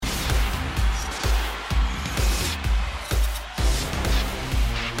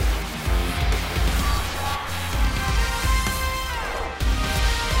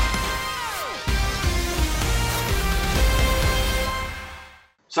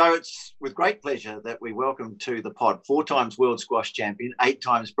So it's with great pleasure that we welcome to the pod 4 times world squash champion, 8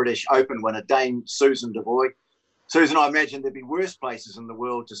 times British Open winner, Dame Susan Devoy. Susan, I imagine there'd be worse places in the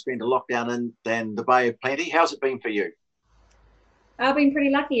world to spend a lockdown in than the Bay of Plenty. How's it been for you? I've been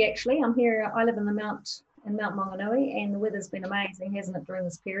pretty lucky, actually. I'm here. I live in Mount Maunganui, and the weather's been amazing, hasn't it, during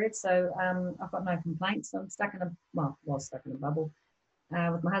this period? So I've got no complaints. I'm was stuck in a bubble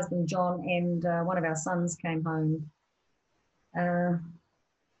with my husband John, and one of our sons came home.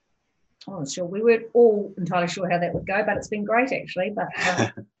 I wasn't sure. We weren't all entirely sure how that would go, but it's been great, actually. But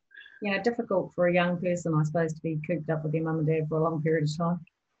difficult for a young person, I suppose, to be cooped up with their mum and dad for a long period of time.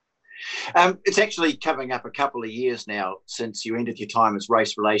 It's actually coming up a couple of years now since you ended your time as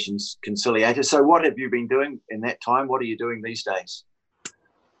race relations conciliator. So what have you been doing in that time? What are you doing these days?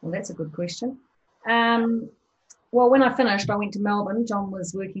 Well, that's a good question. Well, when I finished, I went to Melbourne. John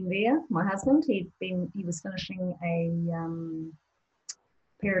was working there, my husband. He was finishing a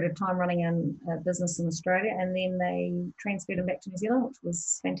period of time running a business in Australia, and then they transferred him back to New Zealand, which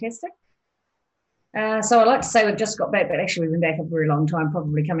was fantastic. So I'd like to say we've just got back, but actually we've been back a very long time,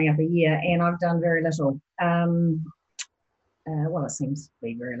 probably coming up a year, and I've done very little. Well, it seems to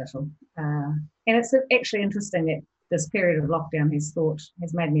be very little. And it's actually interesting that this period of lockdown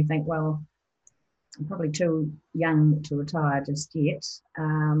has made me think, well, I'm probably too young to retire just yet,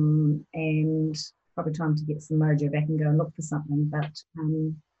 and probably time to get some mojo back and go and look for something. But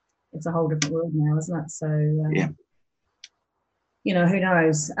it's a whole different world now, isn't it? So yeah. Who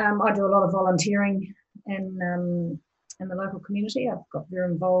knows? I do a lot of volunteering in the local community. I've got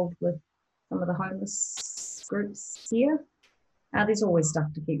very involved with some of the homeless groups here. There's always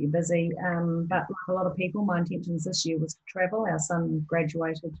stuff to keep you busy, but like a lot of people, my intentions this year was to travel. Our son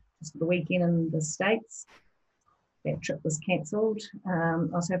graduated just for the weekend in the States. That trip was cancelled. I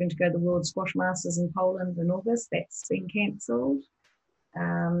was hoping to go to the World Squash Masters in Poland in August. That's been cancelled.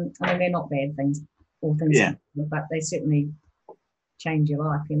 I mean, they're not bad things, all things, but they certainly change your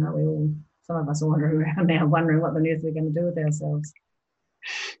life. Some of us are wandering around now, wondering what on earth we're going to do with ourselves.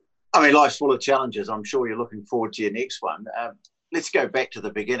 I mean, life's full of challenges. I'm sure you're looking forward to your next one. Let's go back to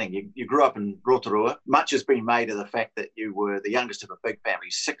the beginning. You grew up in Rotorua. Much has been made of the fact that you were the youngest of a big family,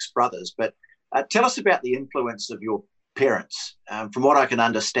 6 brothers. But tell us about the influence of your parents. From what I can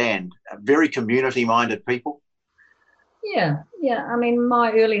understand, very community-minded people. Yeah. I mean,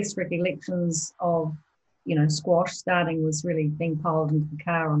 my earliest recollections of, squash starting was really being piled into the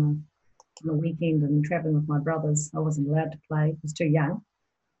car on a weekend and travelling with my brothers. I wasn't allowed to play. I was too young.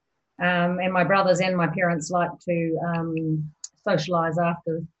 And my brothers and my parents liked to socialise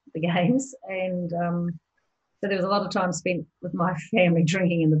after the games. And so there was a lot of time spent with my family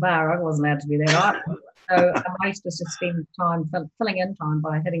drinking in the bar. I wasn't allowed to do that either. So I used to just spend time filling in time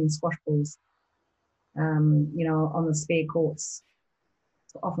by hitting squash balls, on the spare courts,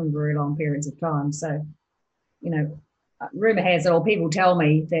 often very long periods of time. So, rumour has it, or people tell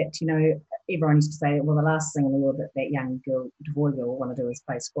me that, everyone used to say, well, the last thing in the world that young girl, Devoy girl, will want to do is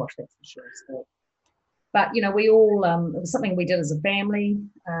play squash, that's for sure. So, but, we all, it was something we did as a family.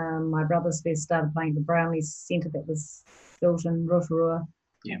 My brothers first started playing at the Brownlees Centre that was built in Rotorua.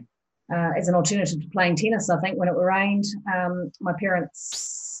 Yeah. As an alternative to playing tennis, I think, when it rained. My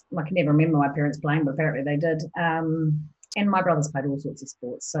parents, I can never remember my parents playing, but apparently they did. And my brothers played all sorts of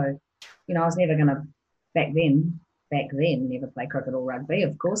sports. So, I was never going to, back then, never play cricket or rugby,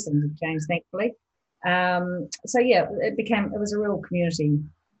 of course, and it changed, thankfully. So, yeah, it was a real community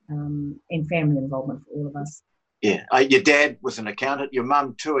and family involvement for all of us. Yeah. Your dad was an accountant. Your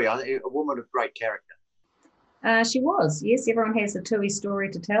mum, Tui, a woman of great character. She was, yes. Everyone has a Tui story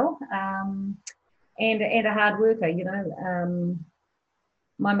to tell, and a hard worker.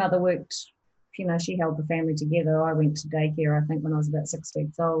 My mother worked. She held the family together. I went to daycare, I think, when I was about 6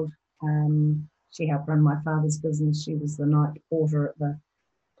 weeks old. She helped run my father's business. She was the night porter at the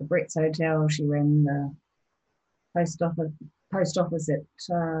Brett's Hotel. She ran the post office at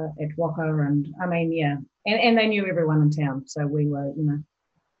Waka, and I mean, yeah, and they knew everyone in town. So we were,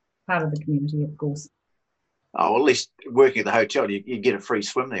 part of the community, of course. Oh, well, at least working at the hotel, you'd get a free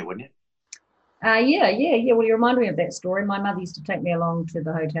swim there, wouldn't you? Yeah. Well, you reminded me of that story. My mother used to take me along to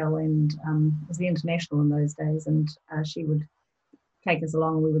the hotel, and it was the International in those days, and she would take us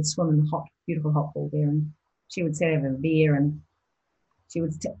along, and we would swim in the beautiful hot pool there, and she would set over a beer, and she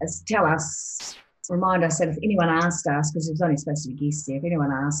would remind us that if anyone asked us, because it was only supposed to be guests there, if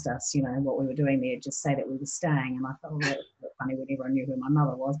anyone asked us, what we were doing there, just say that we were staying. And I thought, that was a bit funny when everyone knew who my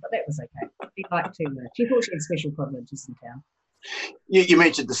mother was, but that was okay. She liked to. She thought she had special privileges in town. You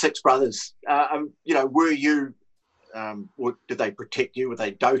mentioned the 6 brothers. Were you? Did they protect you? Would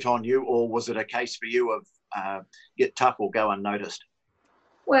they dote on you, or was it a case for you of get tough or go unnoticed?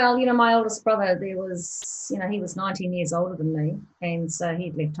 Well, my oldest brother, he was 19 years older than me, and so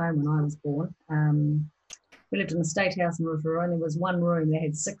he'd left home when I was born. We lived in a state house in Rotorua, and there was one room that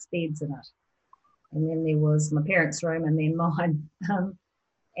had 6 beds in it. And then there was my parents' room and then mine.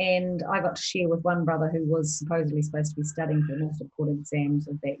 And I got to share with one brother who was supposedly supposed to be studying for the Master Court exams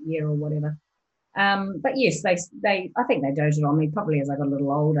of that year or whatever. But yes, they I think they doted on me probably as I got a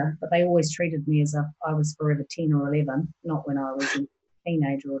little older, but they always treated me as if I was forever 10 or 11, not when I was a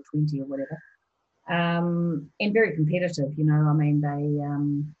teenager or 20 or whatever. And very competitive, I mean,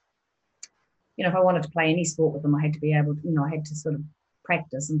 if I wanted to play any sport with them, I had to be able to, I had to sort of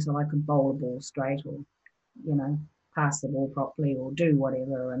practice until I could bowl a ball straight or, pass the ball properly or do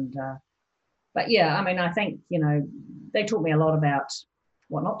whatever. And, but yeah, I mean, I think, they taught me a lot about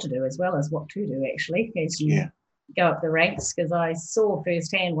what not to do as well as what to do, actually, as you go up the ranks, because I saw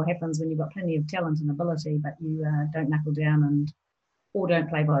firsthand what happens when you've got plenty of talent and ability, but you don't knuckle down or don't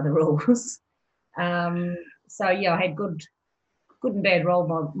play by the rules. So, yeah, I had good and bad role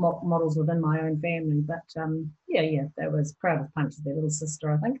models within my own family, but they was proud of Punch, their little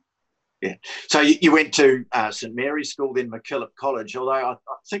sister, I think. Yeah. So you went to St Mary's School, then MacKillop College, although I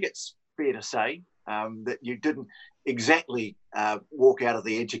think it's fair to say that you didn't exactly walk out of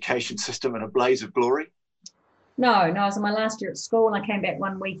the education system in a blaze of glory. No, I was in my last year at school, and I came back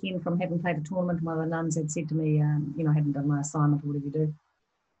one weekend from having played a tournament, and one of the nuns had said to me, I hadn't done my assignment or whatever you do.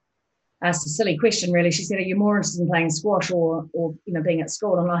 Asked a silly question, really. She said, are you more interested in playing squash or being at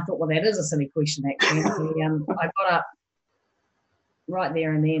school? And I thought, well, that is a silly question, actually. I got up right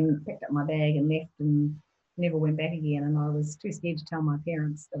there and then, picked up my bag and left and never went back again. And I was too scared to tell my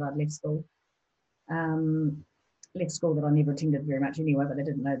parents that I'd left school. Left school that I never attended very much anyway, but they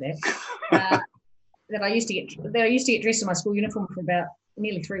didn't know that. That I used to get dressed in my school uniform for about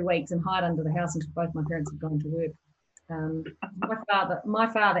nearly 3 weeks and hide under the house until both my parents had gone to work. My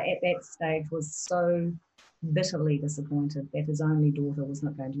father at that stage was so bitterly disappointed that his only daughter was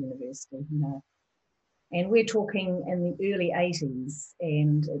not going to university, And we're talking in the early 80s,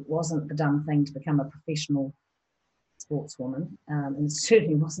 and it wasn't the dumb thing to become a professional sportswoman, and it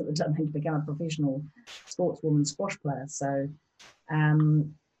certainly wasn't the dumb thing to become a professional sportswoman squash player. So,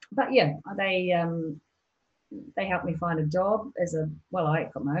 but yeah, they helped me find a job I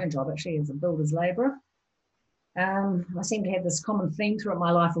got my own job actually as a builder's labourer. I seem to have this common theme throughout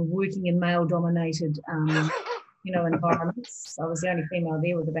my life of working in male-dominated, environments. I was the only female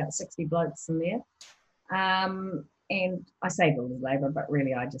there with about 60 blokes in there. And I say builder's labourer, but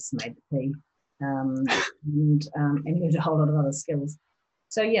really I just made the tea and learned a whole lot of other skills.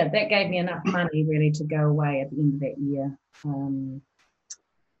 So, yeah, that gave me enough money really to go away at the end of that year.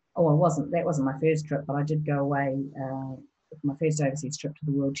 That wasn't my first trip, but I did go away with my first overseas trip to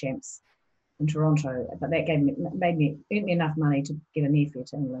the World Champs in Toronto, but that earned me enough money to get an airfare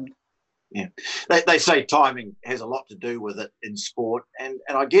to England. Yeah, they say timing has a lot to do with it in sport, and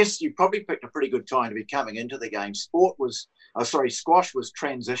I guess you probably picked a pretty good time to be coming into the game. Squash was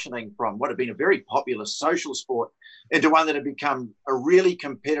transitioning from what had been a very popular social sport into one that had become a really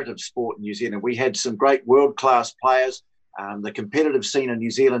competitive sport in New Zealand. We had some great world-class players. The competitive scene in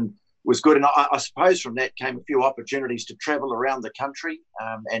New Zealand was good, and I suppose from that came a few opportunities to travel around the country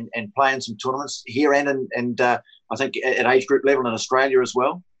and play in some tournaments here and I think at age group level in Australia as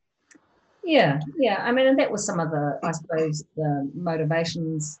well. Yeah. I mean, and that was some of the, I suppose, the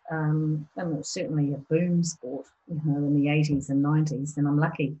motivations. It was certainly a boom sport, in the 80s and 90s, and I'm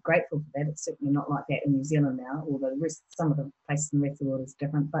grateful for that. It's certainly not like that in New Zealand now, although some of the places in the rest of the world is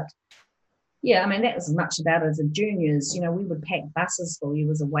different. But yeah, I mean, that was as much about it as a juniors. We would pack buses for you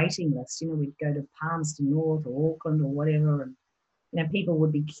as a waiting list. We'd go to Palmerston North or Auckland or whatever, and people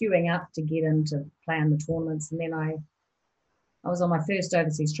would be queuing up to get in to play in the tournaments. And then I was on my first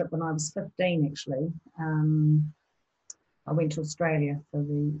overseas trip when I was 15, actually. I went to Australia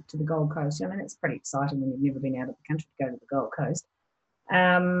to the Gold Coast. I mean, it's pretty exciting when you've never been out of the country to go to the Gold Coast.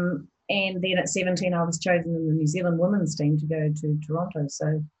 And then at 17, I was chosen in the New Zealand women's team to go to Toronto.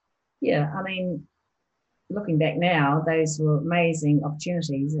 So, yeah, I mean, looking back now, those were amazing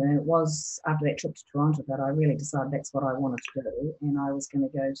opportunities. And it was after that trip to Toronto that I really decided that's what I wanted to do. And I was going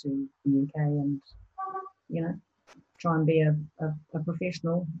to go to the UK and, try and be a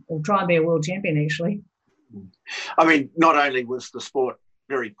professional, or try and be a world champion, actually. I mean, not only was the sport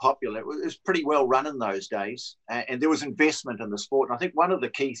very popular, it was pretty well run in those days, and there was investment in the sport. And I think one of the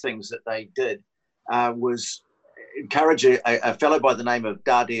key things that they did was encourage a fellow by the name of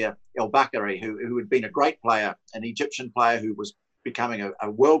Dardir El Bakari, who had been a great player, an Egyptian player who was becoming a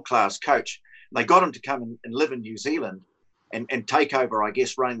world-class coach. They got him to come and live in New Zealand and take over, I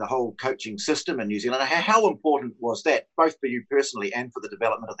guess, running the whole coaching system in New Zealand. How important was that, both for you personally and for the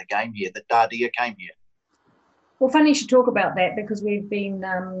development of the game here, that Dardia came here? Well, funny you should talk about that, because we've been,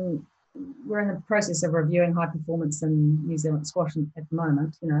 we're in the process of reviewing high performance in New Zealand squash at the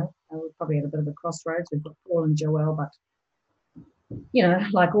moment. We're probably at a bit of a crossroads. We've got Paul and Joelle, but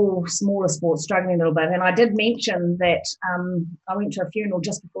like all smaller sports, struggling a little bit. And I did mention that I went to a funeral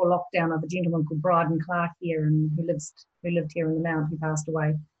just before lockdown of a gentleman called Bryden Clark here, and who lived here in the Mount, who passed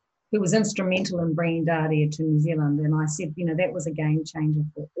away, who was instrumental in bringing Dardia to New Zealand. And I said, that was a game changer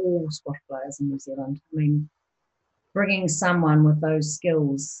for all squash players in New Zealand. I mean, bringing someone with those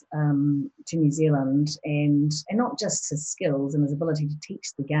skills to New Zealand, and not just his skills and his ability to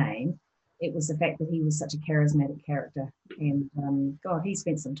teach the game, it was the fact that he was such a charismatic character. And God, he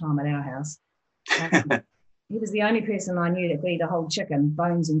spent some time at our house. He was the only person I knew that could eat a whole chicken,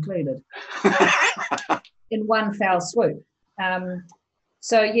 bones included, in one foul swoop.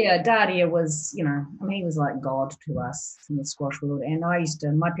 So yeah, Dardia was, he was like God to us in the squash world. And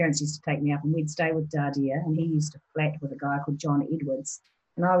my parents used to take me up, and we'd stay with Dardia, and he used to flat with a guy called John Edwards.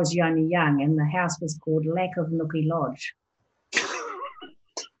 And I was only young, and the house was called Lack of Nookie Lodge.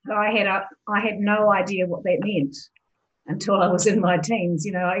 I had no idea what that meant until I was in my teens.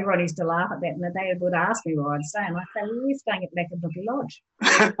 Everyone used to laugh at that, and they would ask me where I'd stay, and I'd say, well, we're staying at Lack of Nookie Lodge.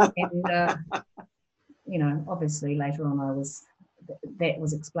 And, obviously later on that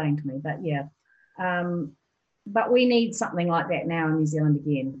was explained to me. But yeah, but we need something like that now in New Zealand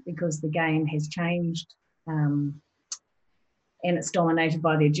again, because the game has changed. And it's dominated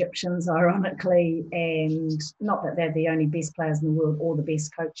by the Egyptians, ironically, and not that they're the only best players in the world or the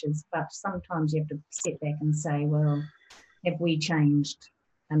best coaches, but sometimes you have to step back and say, well, have we changed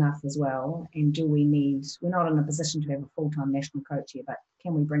enough as well? And we're not in a position to have a full-time national coach here, but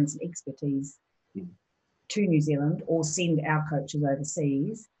can we bring some expertise to New Zealand, or send our coaches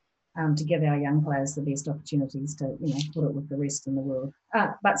overseas to give our young players the best opportunities to, put it with the rest in the world?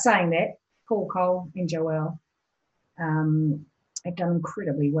 But saying that, Paul Cole and Joelle have done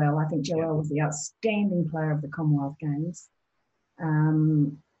incredibly well. I think Joelle was the outstanding player of the Commonwealth Games,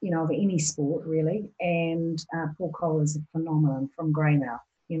 of any sport really. And Paul Cole is a phenomenon from Greymouth,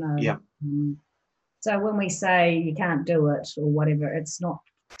 So when we say you can't do it or whatever, it's not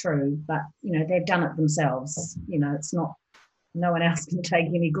true. But, they've done it themselves. It's not, no one else can take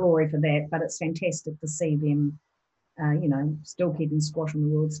any glory for that. But it's fantastic to see them, still keeping squash on the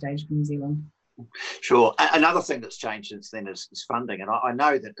world stage for New Zealand. Sure. Another thing that's changed since then is funding, and I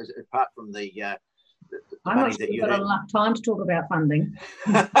know that apart from the I'm not sure you've got enough time to talk about funding.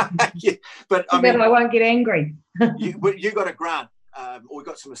 Yeah, but I won't get angry. you got a grant, or we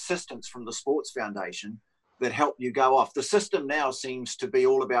got some assistance from the Sports Foundation that helped you go off. The system now seems to be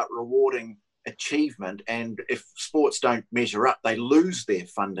all about rewarding achievement, and if sports don't measure up, they lose their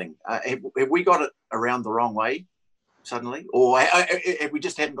funding. Have we got it around the wrong way suddenly, or we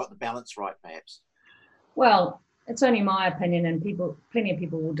just haven't got the balance right, perhaps? Well, it's only my opinion, and plenty of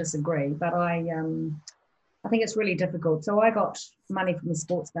people will disagree, but I think it's really difficult. So I got money from the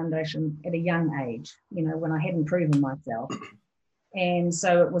Sports Foundation at a young age, when I hadn't proven myself. And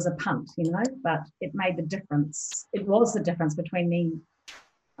so it was a punt, but it made the difference. It was the difference between me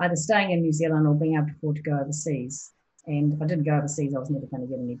either staying in New Zealand or being able to afford to go overseas. And if I didn't go overseas, I was never going to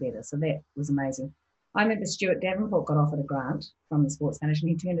get any better. So that was amazing. I remember Stuart Davenport got offered a grant from the Sports Foundation.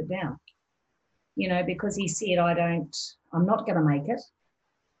 He turned it down, because he said, I'm not going to make it,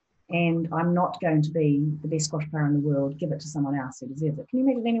 and I'm not going to be the best squash player in the world. Give it to someone else who deserves it. Can you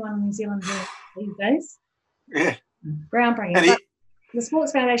imagine anyone in New Zealand these days? Yeah. Groundbreaking. But the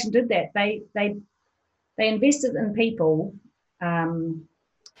Sports Foundation did that. They invested in people,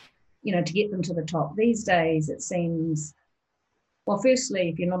 to get them to the top. These days, it seems, well, firstly,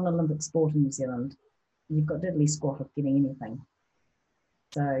 if you're not an Olympic sport in New Zealand, you've got diddly squat of getting anything.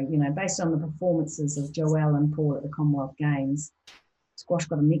 So, based on the performances of Joelle and Paul at the Commonwealth Games, squash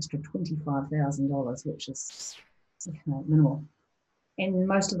got an extra $25,000, which is minimal. And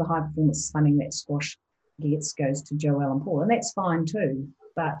most of the high performance funding that squash gets goes to Joelle and Paul, and that's fine too,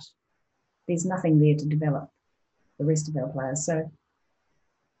 but there's nothing there to develop the rest of our players. So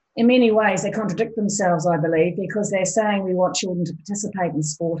in many ways, they contradict themselves, I believe, because they're saying we want children to participate in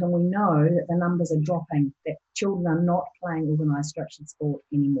sport, and we know that the numbers are dropping, that children are not playing organised structured sport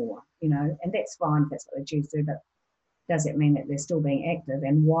anymore, and that's fine if that's what they choose to, but does it mean that they're still being active,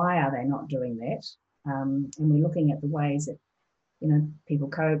 and why are they not doing that? And we're looking at the ways that, people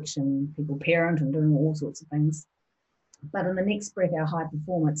coach and people parent and doing all sorts of things. But in the next breath, our high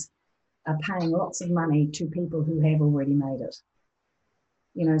performance are paying lots of money to people who have already made it.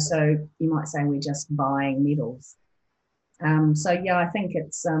 So you might say we're just buying medals. So yeah, I think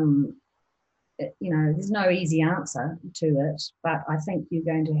it's there's no easy answer to it, but I think you're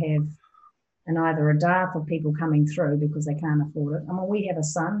going to have either a dearth of people coming through because they can't afford it. I mean, we have a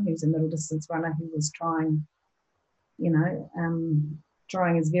son who's a middle distance runner who was trying,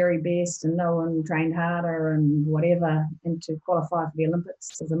 trying his very best, and no one trained harder and whatever, and to qualify for the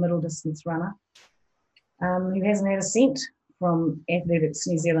Olympics as a middle distance runner, who hasn't had a cent from Athletics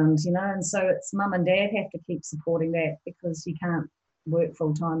New Zealand, and so it's mum and dad have to keep supporting that because you can't work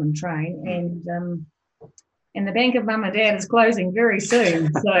full time and train, and the bank of mum and dad is closing very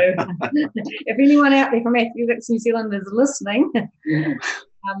soon. So if anyone out there from Athletics New Zealand is listening,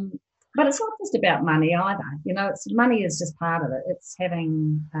 but it's not just about money either. Money is just part of it. It's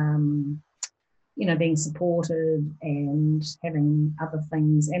having, being supported and having other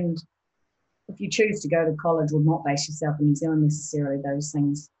things. And if you choose to go to college or not base yourself in New Zealand necessarily, those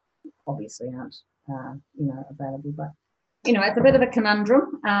things obviously aren't, available. But it's a bit of a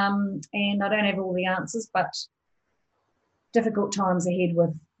conundrum, and I don't have all the answers, but difficult times ahead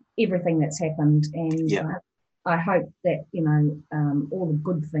with everything that's happened. And I hope that, all the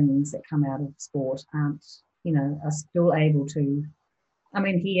good things that come out of sport are still able to. I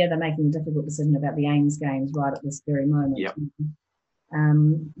mean, here they're making a difficult decision about the Ames Games right at this very moment. Yep.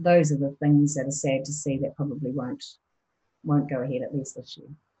 Those are the things that are sad to see that probably won't go ahead, at least this year.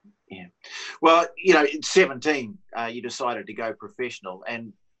 Yeah. Well, at 17, you decided to go professional,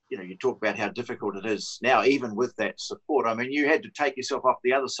 and you talk about how difficult it is now, even with that support. I mean, you had to take yourself off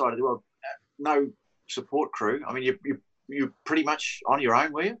the other side of the world. No support crew. I mean, you pretty much on your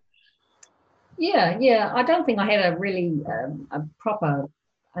own, were you? Yeah. I don't think I had a really a proper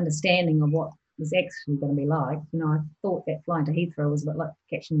understanding of what was actually going to be like. I thought that flying to Heathrow was a bit like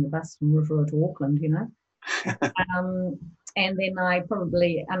catching the bus from Rotorua to Auckland, And then I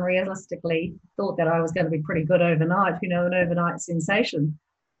probably unrealistically thought that I was going to be pretty good overnight, an overnight sensation.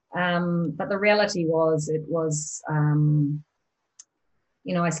 But the reality was,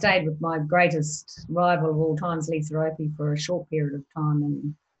 I stayed with my greatest rival of all times, Lisa Opie, for a short period of time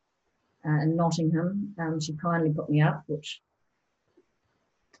in Nottingham. She kindly put me up, which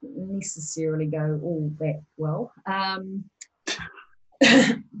didn't necessarily go all that well.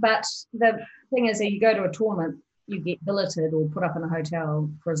 But the thing is that you go to a tournament, you get billeted or put up in a hotel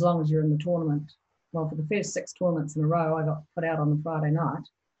for as long as you're in the tournament. Well, for the first 6 tournaments in a row, I got put out on the Friday night.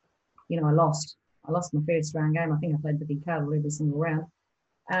 I lost my first round game. I think I played Vicky Cardle every single round.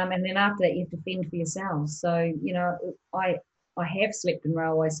 And then after that, you have to fend for yourselves. So, I have slept in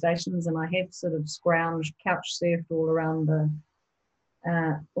railway stations, and I have sort of scrounged, couch surfed all around the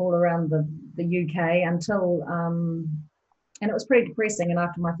UK until, and it was pretty depressing. And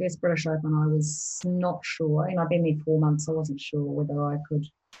after my first British Open, I was not sure, and I'd been there 4 months. I wasn't sure whether I could.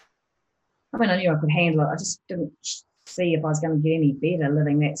 I mean, I knew I could handle it. I just didn't see if I was going to get any better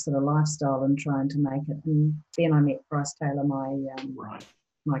living that sort of lifestyle and trying to make it. And then I met Bryce Taylor,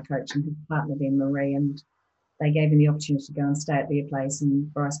 my coach, and his partner Ben Marie, and they gave me the opportunity to go and stay at their place,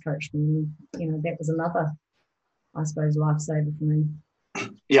 and Bryce coached me. And, that was another, I suppose, lifesaver for me.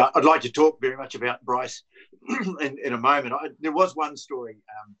 Yeah, I'd like to talk very much about Bryce in a moment. There was one story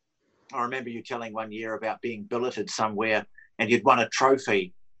I remember you telling one year about being billeted somewhere, and you'd won a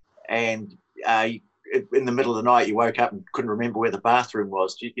trophy, and in the middle of the night you woke up and couldn't remember where the bathroom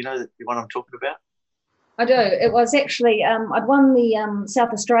was. Do you know the one I'm talking about? I do. It was actually, I'd won the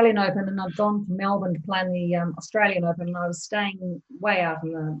South Australian Open, and I'd gone to Melbourne to play in the Australian Open, and I was staying way out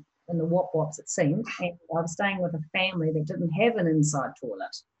in the wop-wops, it seemed, and I was staying with a family that didn't have an inside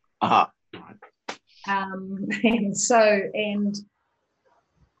toilet. Uh-huh.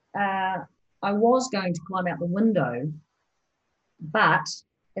 I was going to climb out the window, but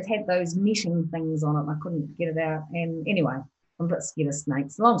it had those netting things on it. I couldn't get it out. And anyway, I'm a bit scared of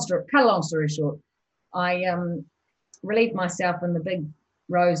snakes. Cut a long story short, I relieved myself in the big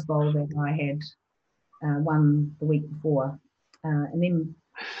rose bowl that I had won the week before. And then,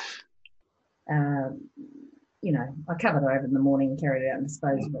 I covered it over in the morning and carried it out and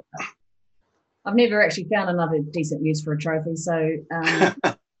disposed of it. But I've never actually found another decent use for a trophy. So,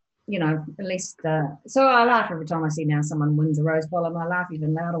 at least, so I laugh every time I see now someone wins a rose bowl, and I laugh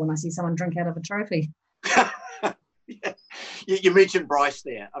even louder when I see someone drink out of a trophy. Yeah. You mentioned Bryce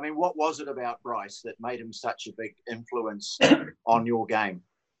there. I mean, what was it about Bryce that made him such a big influence on your game?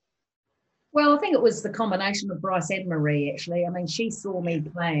 Well, I think it was the combination of Bryce and Marie, actually. I mean, she saw me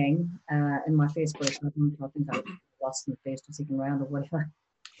playing in my first British Open. I think I lost in the first or second round or whatever,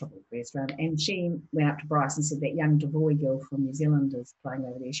 probably first round. And she went up to Bryce and said, that young Devoy girl from New Zealand is playing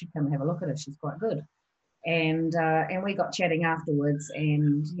over there. You should come and have a look at her. She's quite good. And we got chatting afterwards,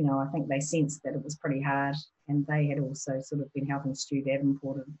 and I think they sensed that it was pretty hard, and they had also sort of been helping Stu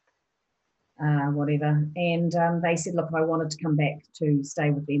Davenport and whatever. And they said, look, if I wanted to come back to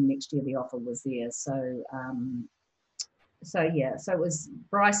stay with them next year, the offer was there. So it was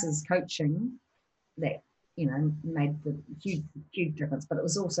Bryce's coaching that made the huge difference, but it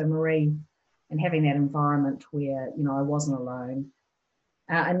was also Marie and having that environment where I wasn't alone.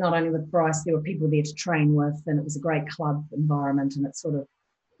 And not only with Bryce, there were people there to train with, and it was a great club environment, and it sort of,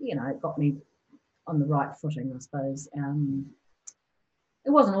 it got me on the right footing, I suppose. It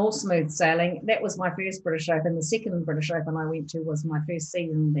wasn't all smooth sailing. That was my first British Open. The second British Open I went to was my first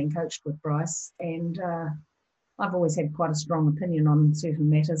season being coached with Bryce, and I've always had quite a strong opinion on certain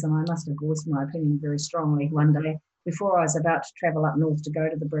matters, and I must have voiced my opinion very strongly one day before I was about to travel up north to go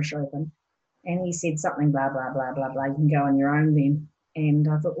to the British Open, and he said something, blah, blah, blah, blah, blah, you can go on your own then. And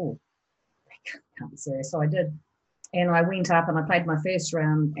I thought, oh, that can't be serious. So I did. And I went up and I played my first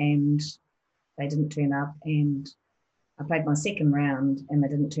round and they didn't turn up. And I played my second round and they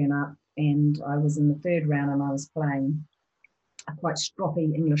didn't turn up. And I was in the third round and I was playing a quite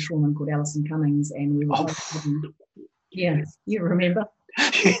stroppy English woman called Alison Cummings. And we were both having, yeah, you remember,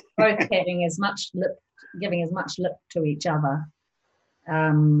 both having giving as much lip to each other.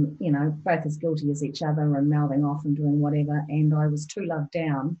 Both as guilty as each other and mouthing off and doing whatever. And I was 2-love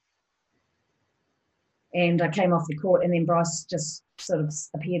down. And I came off the court, and then Bryce just sort of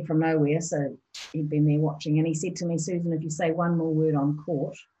appeared from nowhere. So he'd been there watching, and he said to me, Susan, if you say one more word on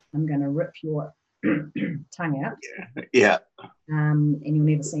court, I'm going to rip your tongue out. Yeah. And you'll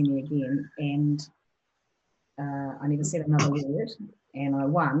never see me again. And I never said another word, and I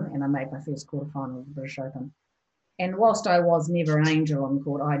won, and I made my first quarterfinal of the British Open. And whilst I was never an angel on the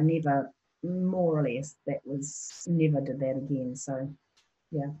court, I never, more or less, never did that again. So,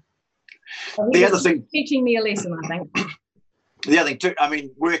 yeah. The other thing, teaching me a lesson, I think. The other thing too, I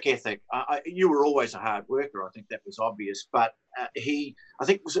mean, work ethic. You were always a hard worker. I think that was obvious. But I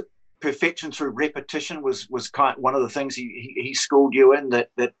think, was it perfection through repetition was one of the things he schooled you in, that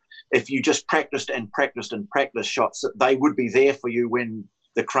if you just practiced and practiced and practiced shots, that they would be there for you when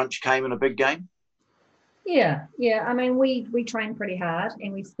the crunch came in a big game. Yeah. I mean, we trained pretty hard,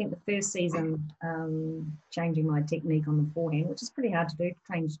 and we spent the first season changing my technique on the forehand, which is pretty hard to do,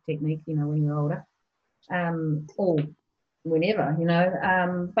 change technique, when you're older, or whenever,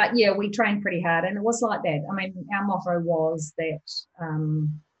 But yeah, we trained pretty hard, and it was like that. I mean, our motto was that,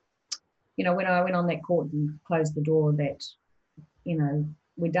 when I went on that court and closed the door, that,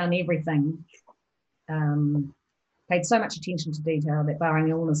 we'd done everything, paid so much attention to detail that barring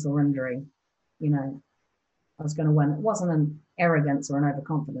illness or injury, I was going to win. It wasn't an arrogance or an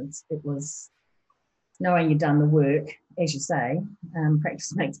overconfidence. It was knowing you'd done the work, as you say.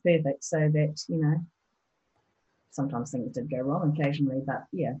 Practice makes perfect, so that, sometimes things did go wrong occasionally, but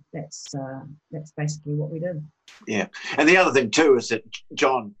yeah, that's basically what we did. Yeah, and the other thing too is that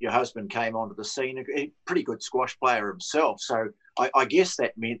John, your husband, came onto the scene, a pretty good squash player himself. So I guess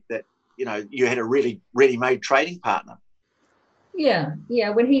that meant that, you had a really ready-made trading partner. Yeah.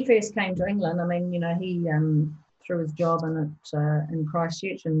 When he first came to England, I mean, he threw his job in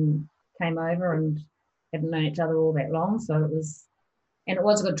Christchurch and came over, and hadn't known each other all that long. So it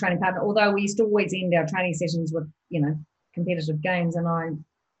was a good training partner. Although we used to always end our training sessions with, competitive games, and I'm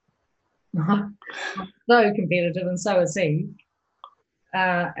so competitive, and so is he.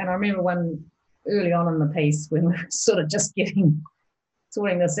 And I remember one early on in the piece when we were sort of just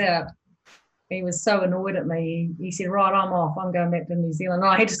sorting this out. He was so annoyed at me. He said, right, I'm off. I'm going back to New Zealand.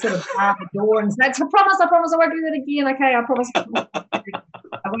 And I had to sort of bar the door and say, I promise I won't do that again. Okay, I promise.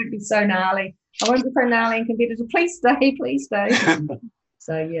 I won't be so gnarly. I won't be so gnarly and competitive. Please stay.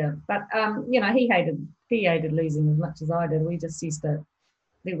 So, yeah. But, he hated losing as much as I did. We just used to,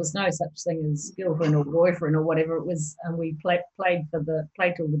 there was no such thing as girlfriend or boyfriend or whatever it was. And we played till the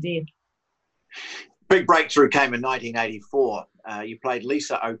death. Big breakthrough came in 1984. You played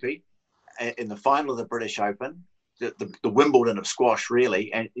Lisa Opie in the final of the British Open, the Wimbledon of squash,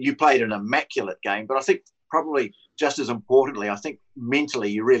 really, and you played an immaculate game. But I think probably just as importantly, I think mentally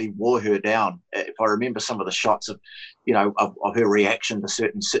you really wore her down. If I remember some of the shots of her reaction to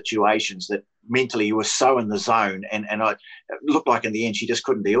certain situations, that mentally you were so in the zone, and it looked like in the end she just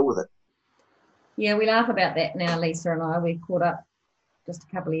couldn't deal with it. Yeah, we laugh about that now, Lisa and I. We caught up just a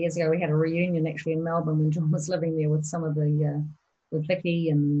couple of years ago. We had a reunion actually in Melbourne when John was living there with some of the with Vicky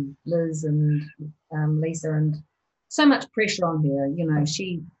and Liz and Lisa, and so much pressure on her.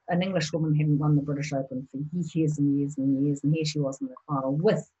 An English woman, hadn't won the British Open for years and years and years, and here she was in the final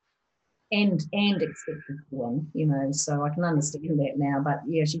with and expected to win, you know, so I can understand that now. But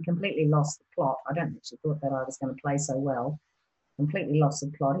yeah, she completely lost the plot. I don't think she thought that I was going to play so well. Completely lost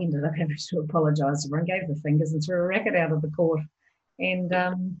the plot. Ended up having to apologise to her and gave the fingers and threw a racket out of the court. And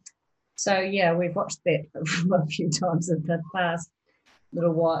so yeah, we've watched that a few times in the past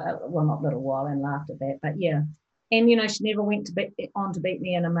little while. Well, not little while, and laughed at that. But yeah, and you know, she never went to beat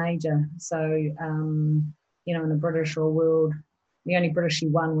me in a major. So you know, in a British or world, the only British she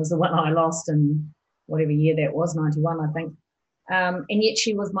won was the one I lost in whatever year that was, 91, I think. And yet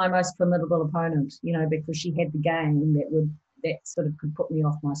she was my most formidable opponent, you know, because she had the game that sort of could put me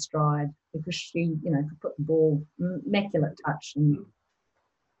off my stride, because she, you know, could put the ball, immaculate touch and,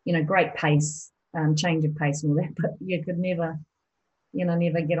 you know, great pace, change of pace and all that, but you could never, you know,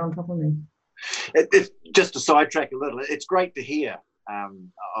 never get on top of me. Just to sidetrack a little, it's great to hear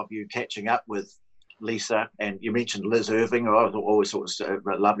of you catching up with Lisa, and you mentioned Liz Irving, who I always thought was a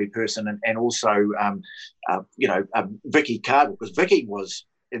lovely person, and also, you know, Vicky Cardwell, because Vicky was,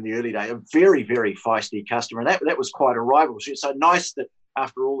 in the early days, a very, very feisty customer, and that was quite a rival. So nice that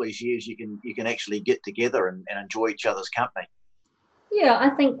after all these years you can actually get together and enjoy each other's company. Yeah, I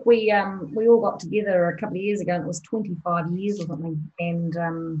think we all got together a couple of years ago, and it was 25 years or something,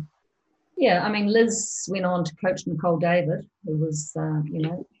 and yeah, I mean, Liz went on to coach Nicole David, who was, you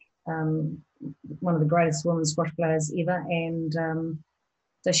know, one of the greatest women's squash players ever, and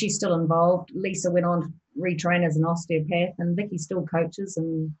so she's still involved. Lisa went on to retrain as an osteopath, and Vicky still coaches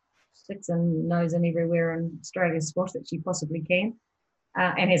and sits and knows in everywhere in Australia's squash that she possibly can,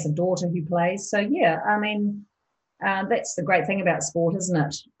 and has a daughter who plays. So yeah, I mean, that's the great thing about sport, isn't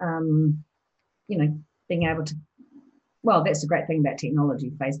it? You know, being able to, well, that's the great thing about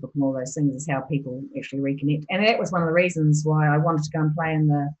technology, Facebook and all those things, is how people actually reconnect. And that was one of the reasons why I wanted to go and play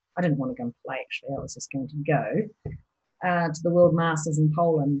I didn't want to go and play, actually. I was just going to go to the World Masters in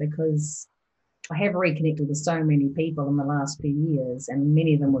Poland, because I have reconnected with so many people in the last few years, and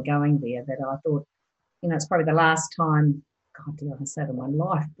many of them were going there, that I thought, you know, it's probably the last time, God, did I say, in my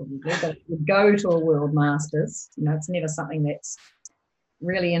life probably, that I would go to a World Masters. You know, it's never something that's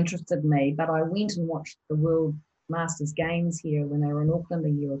really interested me, but I went and watched the World Masters games here when they were in Auckland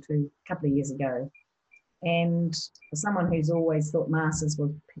a couple of years ago. And for someone who's always thought Masters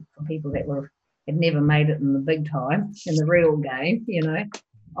were for people that had never made it in the big time, in the real game, you know,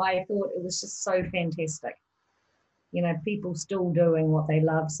 I thought it was just so fantastic. You know, people still doing what they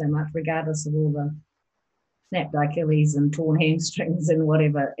love so much, regardless of all the snapped Achilles and torn hamstrings and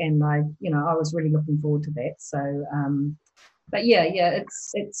whatever. And I was really looking forward to that. So, but yeah,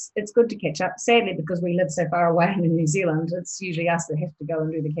 it's good to catch up. Sadly, because we live so far away in New Zealand, it's usually us that have to go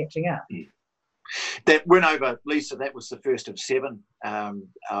and do the catching up. That win over Lisa, that was the first of 7,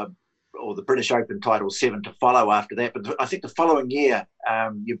 or the British Open title, 7 to follow after that. But I think the following year,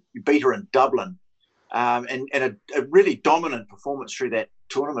 you beat her in Dublin, and a really dominant performance through that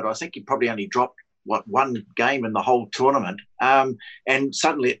tournament. I think you probably only dropped one game in the whole tournament, and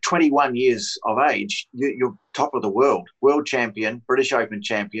suddenly at 21 years of age, you're top of the world champion, British Open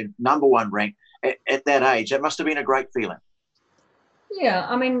champion, number 1 ranked at that age. That must have been a great feeling. Yeah,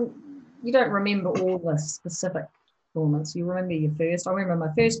 I mean, you don't remember all the specific tournaments. You remember your first. I remember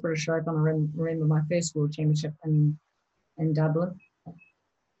my first British Open. I remember my first World Championship in Dublin,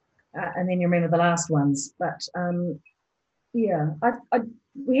 and then you remember the last ones. But yeah,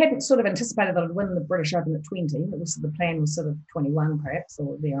 we hadn't sort of anticipated that I'd win the British Open at 20. The plan was sort of 21 perhaps,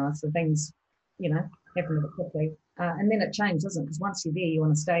 or so things, you know, happened a bit quickly. And then it changed, doesn't it? Because once you're there, you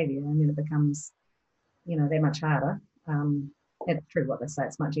want to stay there, and then it becomes, you know, that much harder. It's true what they say,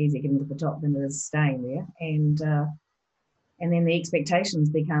 it's much easier getting to the top than it is staying there. And then the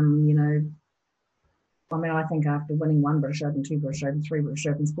expectations become, you know, I mean, I think after winning 1 British Open, 2 British Opens, 3 British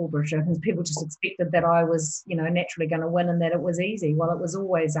Opens, 4 British Opens, people just expected that I was, you know, naturally going to win, and that it was easy. Well, it was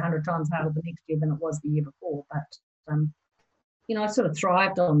always 100 times harder the next year than it was the year before. But, you know, I sort of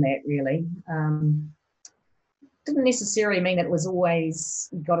thrived on that, really. Didn't necessarily mean that it was always,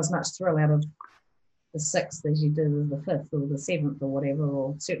 you got as much thrill out of the 6th as you did of the 5th or the 7th or whatever,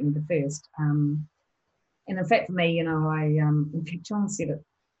 or certainly the 1st. And in fact, for me, you know, in fact, John said it,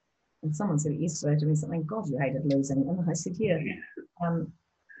 and someone said it yesterday to me, something, God, you hated losing. And I said, yeah.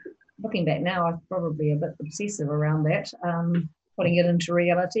 Looking back now, I'm probably a bit obsessive around that, putting it into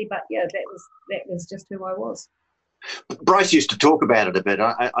reality. But yeah, that was just who I was. Bryce used to talk about it a bit.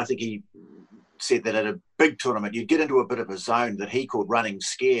 I think he said that at a big tournament, you'd get into a bit of a zone that he called running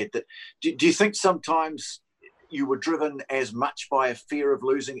scared. That do you think sometimes you were driven as much by a fear of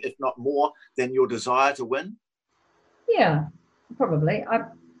losing, if not more, than your desire to win? Yeah, probably. I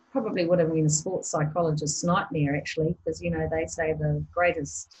probably would have been a sports psychologist's nightmare, actually, because, you know, they say the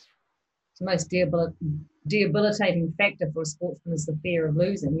greatest the most debilitating factor for a sportsman is the fear of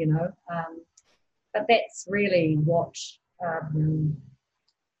losing, you know. But that's really what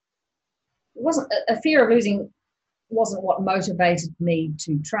wasn't a fear of losing wasn't what motivated me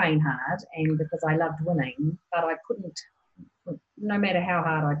to train hard, and because I loved winning, but I couldn't, no matter how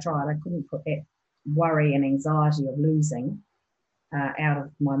hard I tried, I couldn't put that worry and anxiety of losing out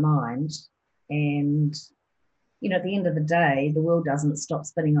of my mind. And, you know, at the end of the day, the world doesn't stop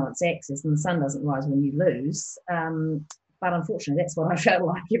spinning on its axis and the sun doesn't rise when you lose. But unfortunately, that's what I felt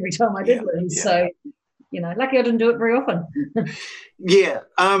like every time I did lose. Yeah. So, you know, lucky I didn't do it very often. Yeah.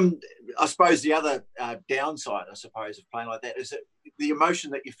 I suppose the other downside, I suppose, of playing like that is that the emotion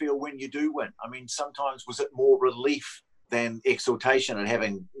that you feel when you do win. I mean, sometimes was it more relief than exultation at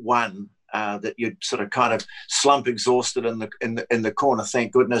having won, that you'd sort of kind of slump exhausted in the corner,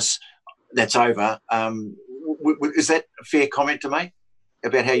 thank goodness that's over. Is that a fair comment to make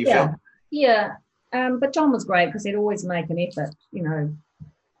about how you felt? Yeah. But John was great because he'd always make an effort, you know,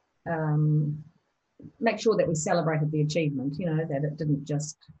 make sure that we celebrated the achievement, you know, that it didn't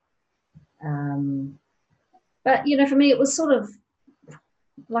just, but, you know, for me, it was sort of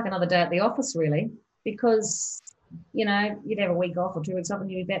like another day at the office, really, because, you know, you'd have a week off or 2 weeks off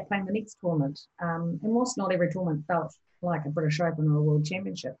and you'd be back playing the next tournament. And whilst not every tournament felt like a British Open or a World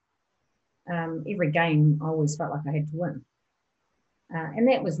Championship, every game I always felt like I had to win. And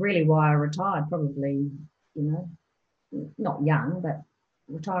that was really why I retired, probably, you know, not young, but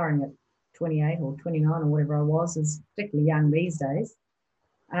retiring at 28 or 29 or whatever I was is particularly young these days.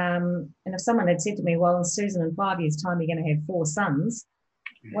 And if someone had said to me, well, Susan, in 5 years' time, you're going to have 4 sons,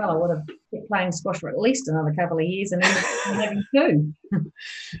 well, I would have kept playing squash for at least another couple of years and then having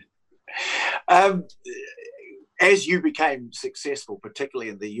 2. As you became successful, particularly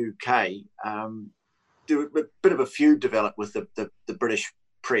in the UK, there was a bit of a feud developed with the British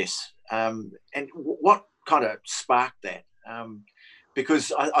press. And what kind of sparked that?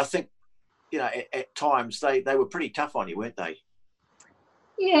 Because I think, you know, at times they were pretty tough on you, weren't they?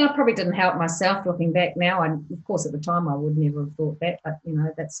 Yeah, I probably didn't help myself looking back now. And of course, at the time, I would never have thought that. But, you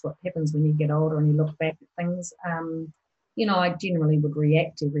know, that's what happens when you get older and you look back at things. You know, I generally would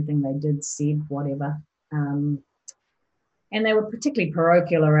react to everything they did, said, whatever. And they were particularly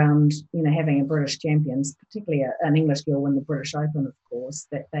parochial around, you know, having a British champions, particularly an English girl win the British Open, of course,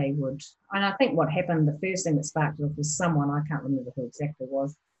 that they would. And I think what happened, the first thing that sparked it off was someone, I can't remember who exactly it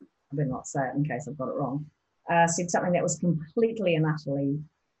was, I better not say it in case I've got it wrong, said something that was completely and utterly,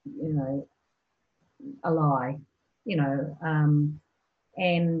 you know, a lie, you know,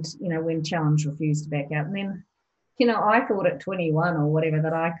 and, you know, when challenged, refused to back out. And then, you know, I thought at 21 or whatever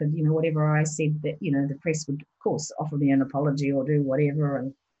that I could, you know, whatever I said that, you know, the press would, of course, offer me an apology or do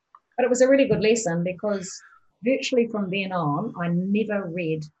whatever. But it was a really good lesson because virtually from then on, I never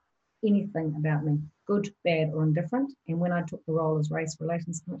read anything about me, good, bad, or indifferent. And when I took the role as Race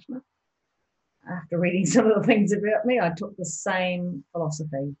Relations Commissioner, after reading some of the things about me, I took the same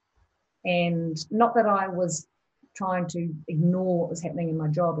philosophy. And not that I was trying to ignore what was happening in my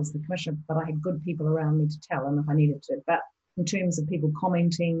job as the commissioner, but I had good people around me to tell them if I needed to. But in terms of people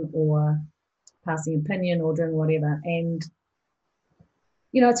commenting or passing opinion or doing whatever, and,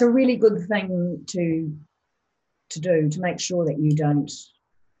 you know, it's a really good thing to do, to make sure that you don't.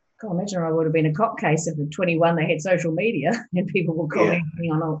 God, imagine I would have been a cop case if at 21 they had social media and people were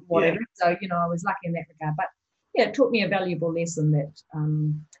commenting on whatever. Yeah. So, you know, I was lucky in that regard. But yeah, it taught me a valuable lesson that,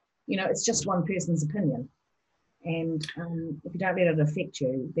 you know, it's just one person's opinion. And if you don't let it affect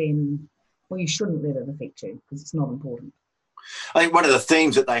you, then, well, you shouldn't let it affect you because it's not important. I think one of the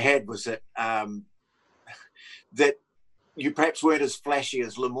themes that they had was that that you perhaps weren't as flashy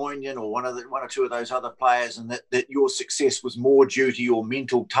as Lemoynian or one or two of those other players, and that your success was more due to your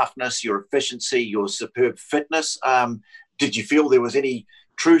mental toughness, your efficiency, your superb fitness. Did you feel there was any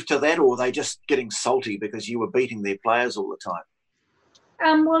truth to that, or were they just getting salty because you were beating their players all the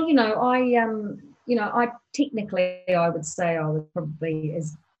time? Well, you know, I technically, I would say I was probably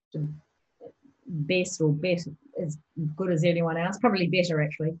as best or better, as good as anyone else, probably better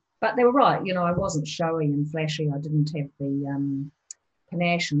actually. But they were right, you know, I wasn't showy and flashy. I didn't have the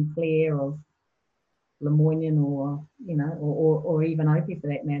panache and flair of Lemoynian or, you know, or even Opie for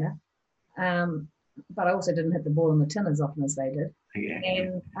that matter. But I also didn't hit the ball in the tin as often as they did. Yeah.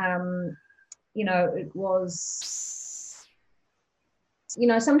 And, you know, it was, you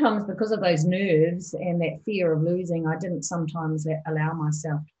know, sometimes because of those nerves and that fear of losing, I didn't sometimes allow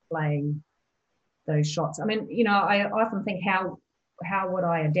myself to play those shots. I mean, you know, I often think how would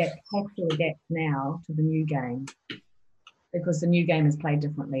I have to adapt now to the new game? Because the new game is played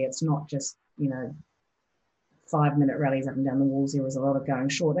differently. It's not just, you know, 5-minute rallies up and down the walls. There was a lot of going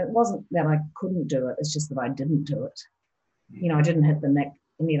short. It wasn't that I couldn't do it, it's just that I didn't do it. I didn't hit the neck,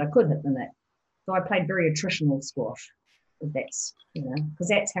 and yet I could hit the neck. So I played very attritional squash. That's, because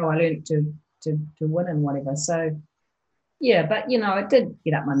that's how I learned to win and whatever. So, yeah, but, it did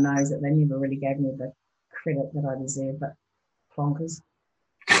get up my nose that they never really gave me the credit that I deserve, but plonkers.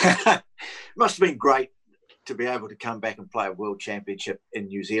 Must have been great to be able to come back and play a world championship in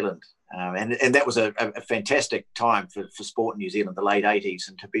New Zealand. And that was a fantastic time for sport in New Zealand, the late 80s,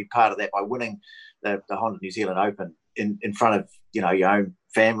 and to be part of that by winning the Honda New Zealand Open in front of, your own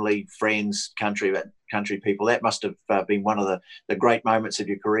family, friends, country people. That must have been one of the great moments of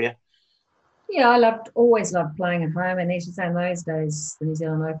your career. Yeah, I always loved playing at home. And as you say, in those days, the New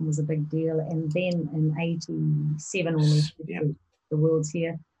Zealand Open was a big deal. And then in 87, when we did the Worlds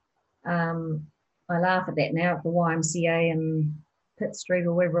here, I laugh at that now at the YMCA in Pitt Street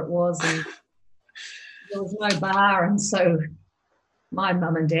or wherever it was. And there was no bar. And so my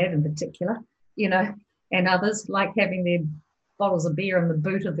mum and dad in particular, and others like having their bottles of beer in the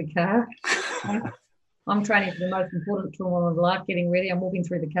boot of the car. I'm training for the most important tournament of life, getting ready. I'm walking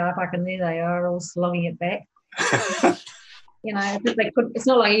through the car park and there they are all slogging it back. It's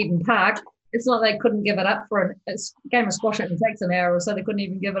not like Eden Park. It's not they couldn't give it up for a game of squash. It takes an hour or so. They couldn't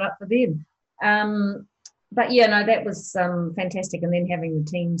even give it up for them. But yeah, no, that was fantastic. And then having the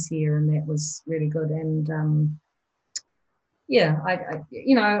teams here, and that was really good. And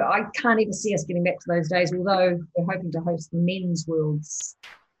I can't even see us getting back to those days, although we're hoping to host the men's Worlds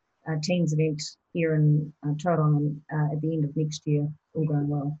teams event here in Tauranga at the end of next year, all going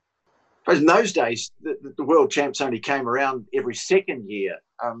well. But in those days, the world champs only came around every second year.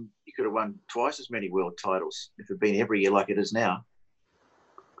 You could have won twice as many world titles if it had been every year like it is now.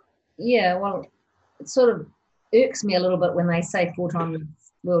 Yeah, well, it sort of irks me a little bit when they say 4-time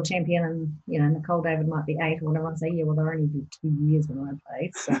world champion and, Nicole David might be 8 or whatever. I say, yeah, well, they're only 2 years when I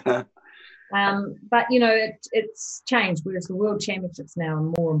played. So. But, it's changed, whereas the World Championships now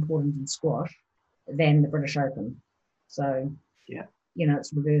are more important in squash than the British Open. So, yeah,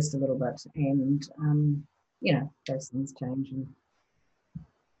 it's reversed a little bit. And, those things change. And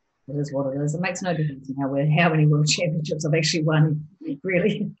it is what it is. It makes no difference in how many World Championships I've actually won,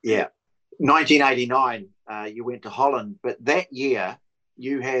 really. Yeah. 1989, you went to Holland. But that year,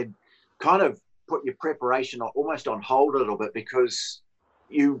 you had kind of put your preparation almost on hold a little bit because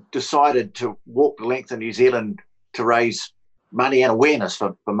you decided to walk the length of New Zealand to raise money and awareness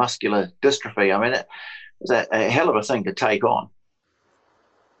for muscular dystrophy. I mean, it was a hell of a thing to take on.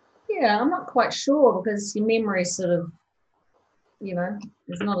 Yeah, I'm not quite sure because your memory sort of,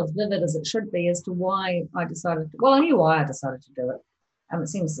 is not as vivid as it should be as to why I decided to, well, I knew why I decided to do it. It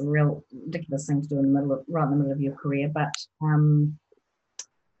seems a real ridiculous thing to do right in the middle of your career, but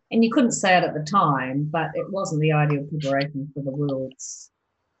and you couldn't say it at the time, but it wasn't the ideal preparation for the Worlds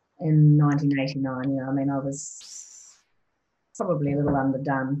in 1989. I was probably a little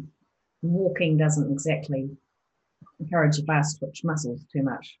underdone. Walking doesn't exactly encourage your fast twitch muscles too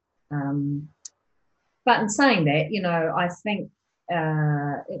much. But in saying that, I think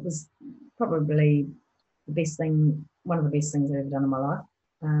it was probably one of the best things I've ever done in my life.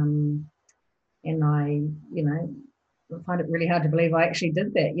 And I, find it really hard to believe I actually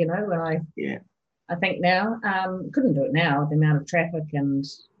did that, when I think now, couldn't do it now, the amount of traffic and,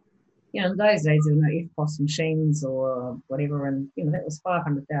 in those days there were no EFTPOS machines or whatever, and, that was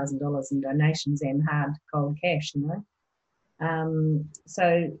 $500,000 in donations and hard cold cash,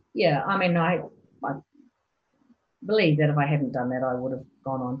 So, yeah, I believe that if I hadn't done that, I would have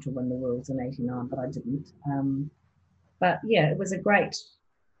gone on to win the Worlds in 89, but I didn't. But, yeah, it was a great,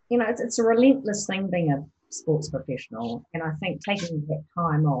 it's a relentless thing being a sports professional, and I think taking that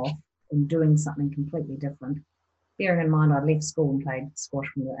time off and doing something completely different, bearing in mind I'd left school and played squash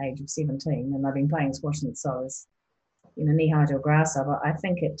from the age of 17, and I've been playing squash since I was, knee-high to a grasshopper. I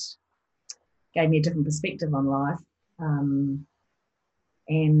think it gave me a different perspective on life, and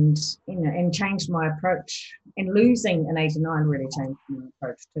changed my approach. And losing in 89 really changed my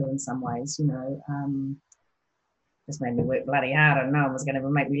approach too in some ways, just made me work bloody hard and no one was going to ever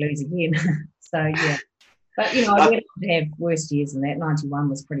make me lose again. So, yeah. But, I went on to have worse years than that. 91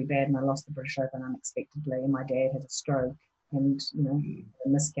 was pretty bad and I lost the British Open unexpectedly, and my dad had a stroke and, a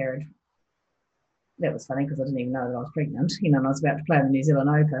miscarriage. That was funny because I didn't even know that I was pregnant, and I was about to play in the New Zealand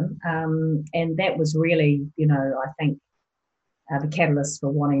Open. And that was really, I think, the catalyst for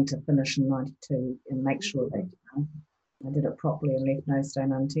wanting to finish in 92 and make sure that I did it properly and left no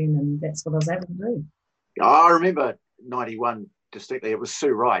stone unturned, and that's what I was able to do. I remember 91 distinctly. It was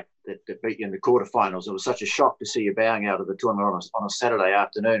Sue Wright that beat you in the quarterfinals. It was such a shock to see you bowing out of the tournament on a Saturday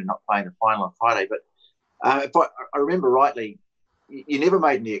afternoon and not playing the final on Friday. But If I remember rightly, you never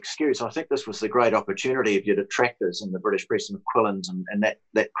made any excuse. I think this was the great opportunity of your detractors in the British press and Quillins and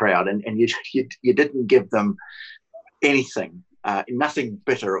that crowd, and you didn't give them anything, nothing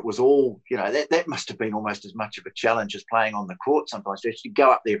bitter. It was all, that must have been almost as much of a challenge as playing on the court sometimes. Just you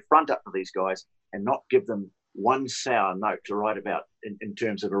go up there, front up to these guys, and not give them one sour note to write about in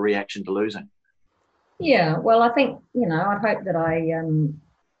terms of a reaction to losing. Yeah, well, I think, I'd hope that I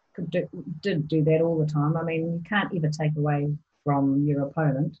did do that all the time. I mean, you can't ever take away from your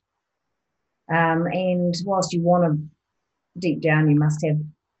opponent. And whilst you want to, deep down, you must have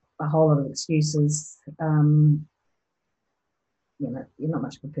a whole lot of excuses. You're not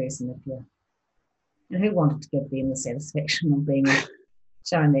much of a person if you're, and who wanted to give them the satisfaction of being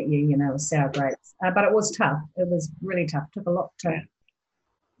showing that you were sour grapes. But it was tough. It was really tough. It took a lot to,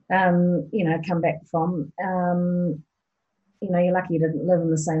 come back from. You're lucky you didn't live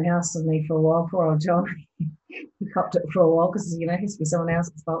in the same house as me for a while. Poor old John, he copped it for a while because, it has to be someone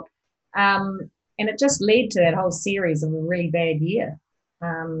else's fault. And it just led to that whole series of a really bad year.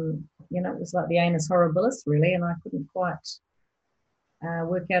 It was like the annus horribilis, really, and I couldn't quite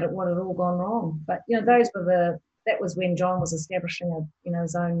work out at what had all gone wrong. But, that was when John was establishing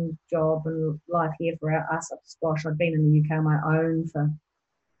his own job and life here for us at squash. I'd been in the UK on my own for,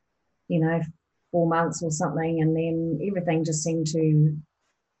 4 months or something, and then everything just seemed to,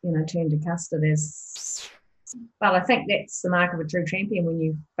 turn to custard as. But I think that's the mark of a true champion, when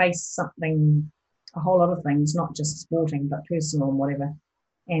you face something, a whole lot of things, not just sporting, but personal and whatever.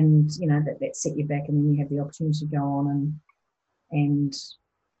 And, that set you back, and then you have the opportunity to go on. And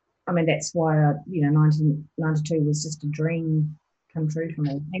I mean, that's why, 1992 was just a dream come true for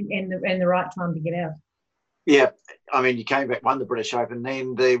me, and the right time to get out. Yeah, I mean, you came back, won the British Open,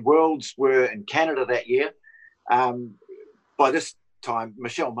 then the Worlds were in Canada that year. By this time,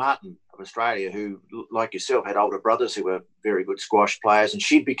 Michelle Martin of Australia, who, like yourself, had older brothers who were very good squash players, and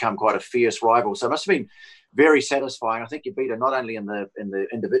she'd become quite a fierce rival. So it must have been very satisfying. I think you beat her not only in the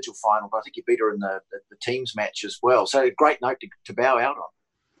individual final, but I think you beat her in the teams match as well. So a great note to bow out on.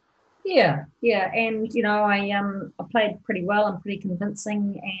 Yeah, and I played pretty well and pretty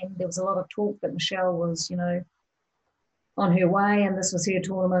convincing, and there was a lot of talk that Michelle was, on her way, and this was her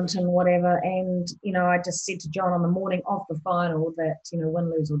tournament and whatever. And I just said to John on the morning of the final that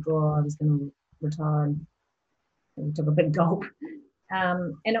win, lose or draw, I was going to retire, and we took a big gulp.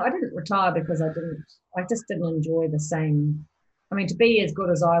 And I didn't retire because I just didn't enjoy the same. I mean, to be as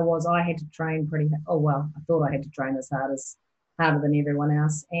good as I was, I had to train pretty. Oh well, I thought I had to train harder than everyone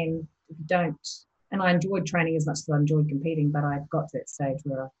else. And if you don't, and I enjoyed training as much as I enjoyed competing, but I got to that stage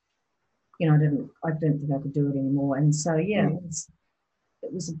where I didn't think I could do it anymore. And so it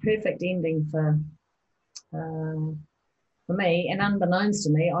was a perfect ending for me. And unbeknownst to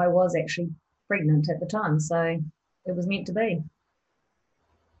me, I was actually pregnant at the time, so it was meant to be.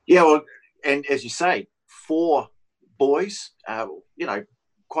 Yeah, well, and as you say, 4 boys,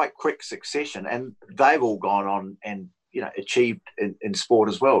 quite quick succession, and they've all gone on and achieved in sport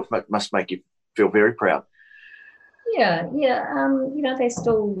as well. It must make you feel very proud. Yeah. They're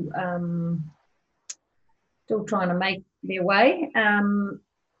still trying to make their way.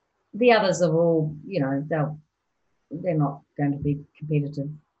 The others are all, they're not going to be competitive.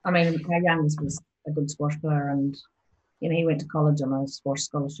 I mean, our youngest was a good squash player, and he went to college on a squash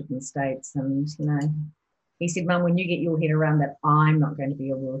scholarship in the States, and he said, Mum, when you get your head around that I'm not going to be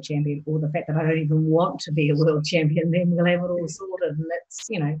a world champion, or the fact that I don't even want to be a world champion, then we'll have it all sorted. And that's,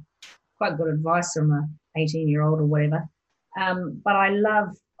 quite good advice from a 18-year-old or whatever. But I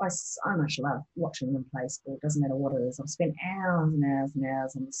so much love watching them play sport. Doesn't matter what it is. I've spent hours and hours and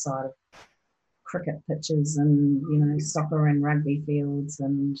hours on the side of cricket pitches and, soccer and rugby fields.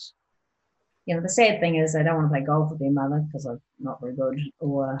 And, the sad thing is they don't want to play golf with their mother because I'm not very good.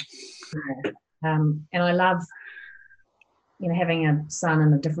 And I love, having a son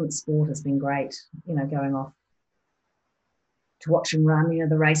in a different sport has been great, going off to watch him run.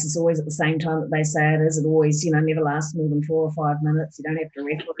 The race is always at the same time that they say it is. It always, never lasts more than 4 or 5 minutes. You don't have to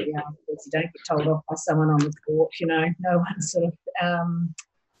referee afterwards. You don't get told off by someone on the court, no one sort of,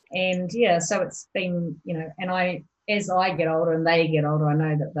 so it's been, and as I get older and they get older, I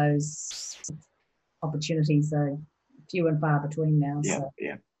know that those opportunities are few and far between now.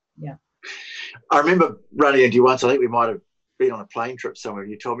 Yeah. I remember running into you once. I think we might have been on a plane trip somewhere.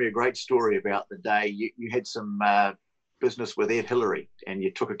 You told me a great story about the day you had some business with Ed Hillary, and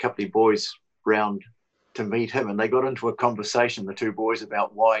you took a couple of boys round to meet him, and they got into a conversation, the 2 boys,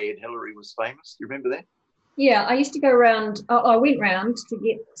 about why Ed Hillary was famous. Do you remember that? Yeah, I used to go around. I went round to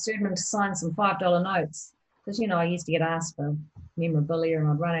get Surdman to sign some $5 notes, because, you know, I used to get asked for memorabilia and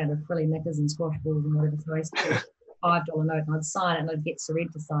I'd run out of frilly knickers and squash balls and whatever. So I used to get a $5 note and I'd sign it and I'd get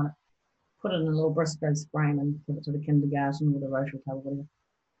Sared to sign it, put it in a little Briscoe's frame and give it to the kindergarten or the Rochelle Club or whatever.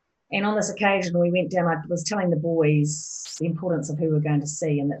 And on this occasion, we went down, I was telling the boys the importance of who we were going to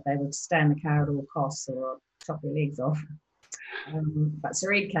see and that they would stay in the car at all costs or I'd chop their legs off. But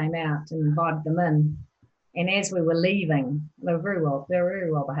Sared came out and invited them in. And as we were leaving, they were very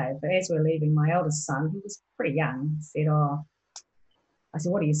well behaved, but as we were leaving, my eldest son, who was pretty young, said, I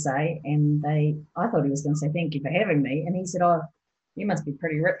said, what do you say? And I thought he was going to say, thank you for having me. And he said, you must be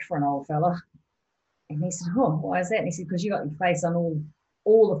pretty rich for an old fella. And he said, why is that? And he said, because you got your face on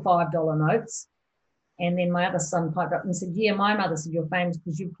all the $5 notes. And then my other son piped up and said, yeah, my mother said you're famous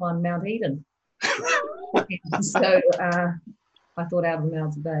because you climbed Mount Eden. So I thought out of the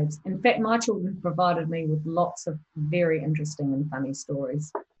mouths of babes. In fact, my children provided me with lots of very interesting and funny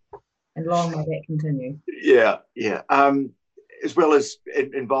stories. And long may that continue. Yeah. As well as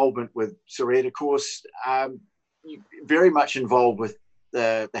involvement with Sared, of course, very much involved with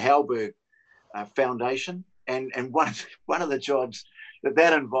the Halberg Foundation. And one of the jobs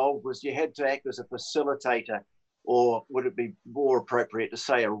that involved was you had to act as a facilitator, or would it be more appropriate to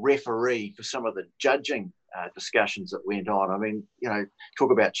say a referee for some of the judging discussions that went on? I mean, you know,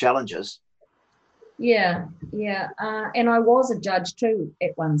 talk about challenges. Yeah. And I was a judge too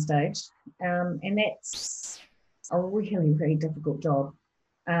at one stage. And that's a really, really difficult job.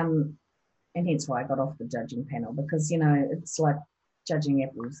 And hence why I got off the judging panel, because, you know, it's like judging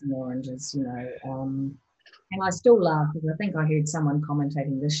apples and oranges, you know. And I still laugh because I think I heard someone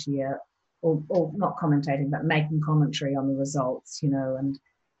commentating this year, or not commentating, but making commentary on the results, you know, and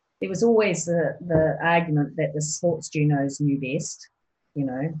there was always the argument that the sports journos knew best, you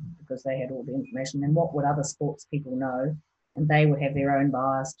know, because they had all the information, and what would other sports people know? And they would have their own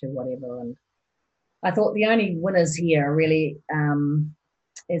bias to whatever. And I thought the only winners here really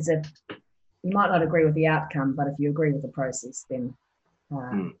is if you might not agree with the outcome, but if you agree with the process, then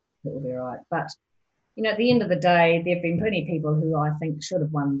it will be all right. But, you know, at the end of the day, there have been plenty of people who I think should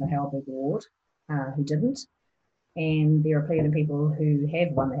have won the Halberg Award who didn't. And there are plenty of people who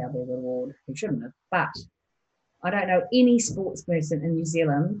have won the Halberg Award who shouldn't have. But I don't know any sports person in New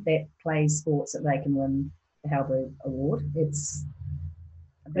Zealand that plays sports that they can win the Halberg Award. It's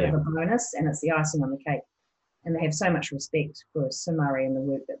a bit of a bonus, and it's the icing on the cake. And they have so much respect for Sir Murray and the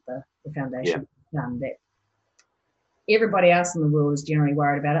work that the foundation has done, that everybody else in the world is generally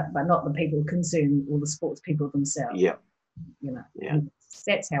worried about it, but not the people concerned or the sports people themselves. Yeah. You know,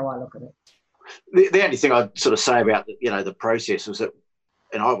 that's how I look at it. The only thing I'd sort of say about the process was that,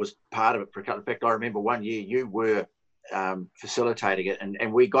 and I was part of it for a couple. In fact, I remember one year you were facilitating it,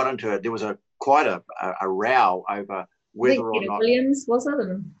 and we got into it. There was quite a row over whether or not Williams was it.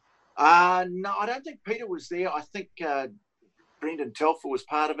 No, I don't think Peter was there. I think Brendan Telfer was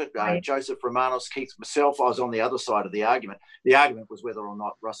part of it. Joseph Romanos, Keith, myself. I was on the other side of the argument. The argument was whether or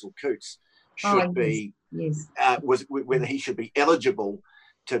not Russell Coutts should be was whether he should be eligible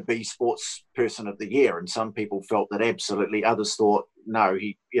to be sports person of the year. And some people felt that absolutely. Others thought no.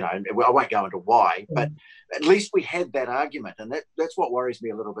 I won't go into why, but at least we had that argument, and that's what worries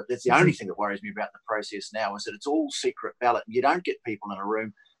me a little bit. That's the only thing that worries me about the process now, is that it's all secret ballot. You don't get people in a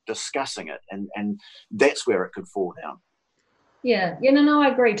room discussing it, and that's where it could fall down. No, I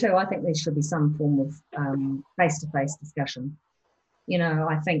agree too. I think there should be some form of face-to-face discussion.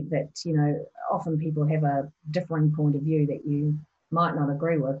 I think that often people have a differing point of view that you might not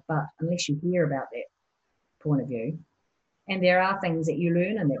agree with, but unless you hear about that point of view, and there are things that you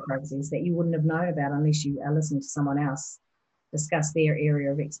learn in that process that you wouldn't have known about unless you are listening to someone else discuss their area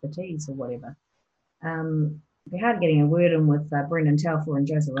of expertise or whatever. It'd be hard getting a word in with Brendan Telfer and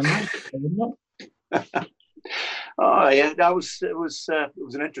Joseph Romanos, wouldn't it? Oh yeah, it was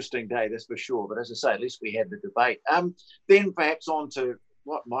an interesting day, that's for sure. But as I say, at least we had the debate. Then perhaps on to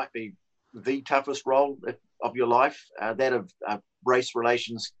what might be the toughest role of your life, that of race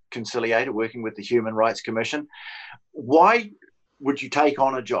relations conciliator, working with the Human Rights Commission. Why would you take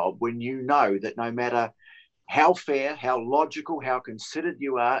on a job when you know that no matter how fair, how logical, how considered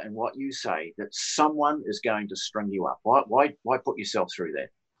you are in what you say, that someone is going to string you up? Why put yourself through that?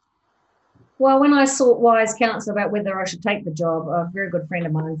 Well, when I sought wise counsel about whether I should take the job, a very good friend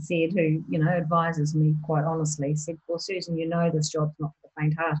of mine said, who, advises me quite honestly, said, well, Susan, this job's not for the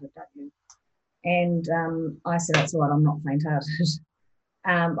faint-hearted, don't you? And I said, that's all right, I'm not faint-hearted.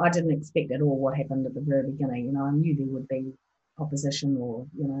 I didn't expect at all what happened at the very beginning. I knew there would be opposition or,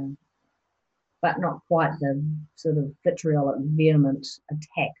 but not quite the sort of vitriolic, vehement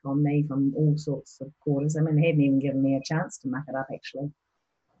attack on me from all sorts of quarters. I mean, they hadn't even given me a chance to muck it up, actually.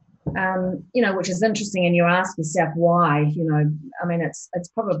 Which is interesting. And you ask yourself why, I mean, it's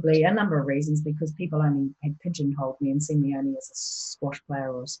probably a number of reasons, because people only had pigeonholed me and seen me only as a squash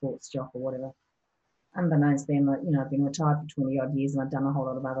player or a sports jock or whatever. Unbeknownst to them, I've been retired for 20 odd years and I've done a whole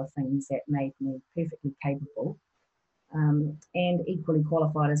lot of other things that made me perfectly capable and equally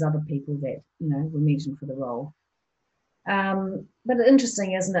qualified as other people that, were mentioned for the role. But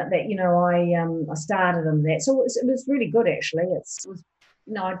interesting, isn't it, that, I started in that. So it was really good, actually. It was,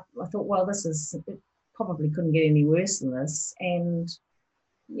 I thought, well, it probably couldn't get any worse than this. And,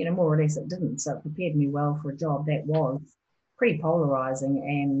 more or less it didn't. So it prepared me well for a job that was pretty polarizing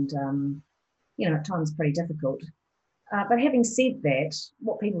and, at times pretty difficult. But having said that,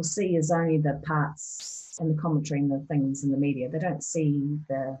 what people see is only the parts and the commentary and the things in the media. They don't see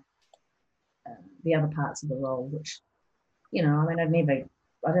the other parts of the role, which, I mean,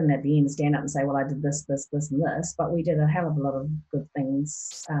 I didn't at the end stand up and say, well, I did this, this, this, and this, but we did a hell of a lot of good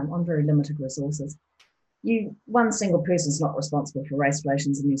things on very limited resources. One single person's not responsible for race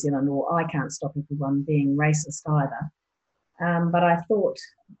relations in New Zealand, or I can't stop everyone being racist either. But I thought,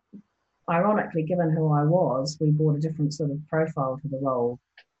 ironically, given who I was, we brought a different sort of profile to the role,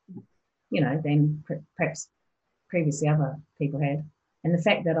 than perhaps previously other people had. And the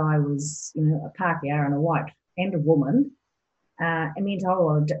fact that I was, a Pākehā and a white and a woman, it meant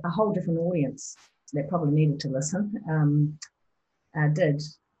a whole different audience that probably needed to listen, did.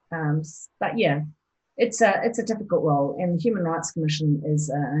 But yeah, it's a difficult role, and the Human Rights Commission is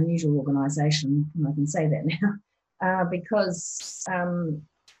an unusual organisation, and I can say that now, because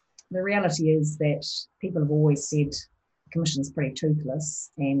the reality is that people have always said the Commission's pretty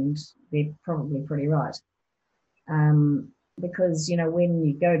toothless, and they're probably pretty right. Because, when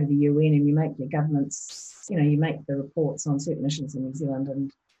you go to the UN and you make your governments, you make the reports on certain issues in New Zealand,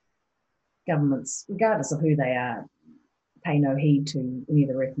 and governments, regardless of who they are, pay no heed to any of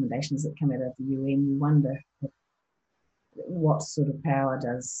the recommendations that come out of the UN. You wonder what sort of power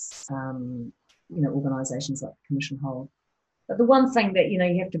does, organisations like the Commission hold. But the one thing that, you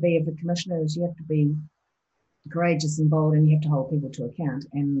have to be of a commissioner is you have to be courageous and bold, and you have to hold people to account.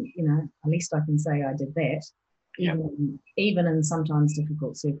 And, at least I can say I did that. Even in sometimes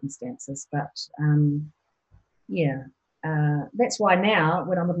difficult circumstances. But that's why now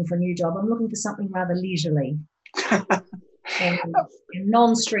when I'm looking for a new job, I'm looking for something rather leisurely and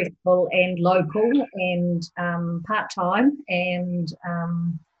non-stressful and local and part-time, and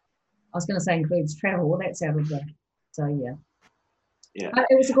I was going to say includes travel. Well, that sounded good. So yeah.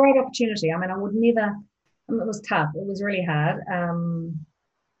 It was a great opportunity. I mean, I would never. It was tough. It was really hard.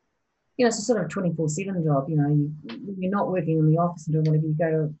 It's a sort of 24/7 job. You're not working in the office and doing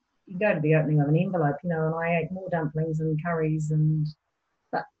whatever. You go to the opening of an envelope, and I ate more dumplings and curries,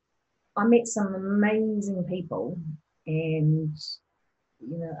 but I met some amazing people and,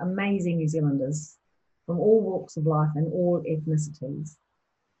 amazing New Zealanders from all walks of life and all ethnicities.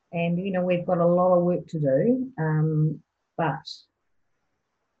 And, we've got a lot of work to do, but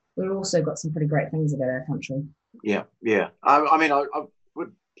we've also got some pretty great things about our country. Yeah. I mean, I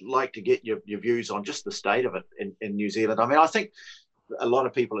would like to get your views on just the state of it in New Zealand. I mean, I think a lot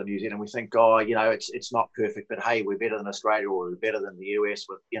of people in New Zealand, we think, it's not perfect, but hey, we're better than Australia, or we're better than the US.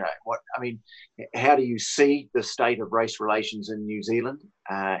 With how do you see the state of race relations in New Zealand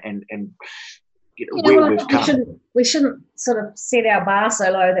and where we've come? We shouldn't sort of set our bar so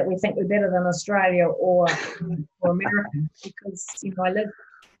low that we think we're better than Australia or America, because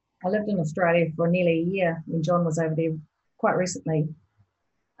I lived in Australia for nearly a year when John was over there quite recently,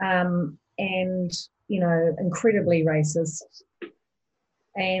 and incredibly racist.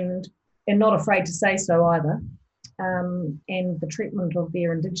 And not afraid to say so either. And the treatment of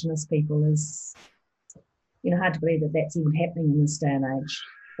their Indigenous people is, hard to believe that that's even happening in this day and age.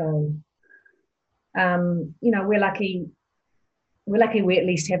 So, we're lucky we at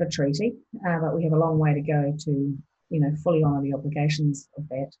least have a treaty, but we have a long way to go to, fully honour the obligations of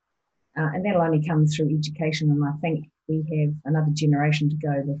that. And that'll only come through education. And I think we have another generation to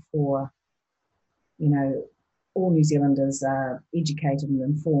go before, all New Zealanders are educated and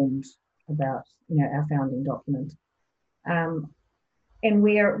informed about, our founding document. And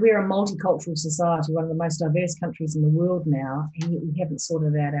we're a multicultural society, one of the most diverse countries in the world now, and yet we haven't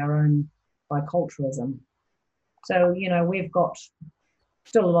sorted out our own biculturalism. So, we've got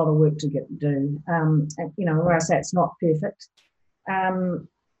still a lot of work to do. And, where I say it's not perfect,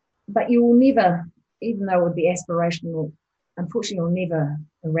 but you will never, even though it would be aspirational, unfortunately, you'll never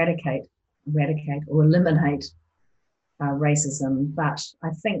eradicate or eliminate racism. But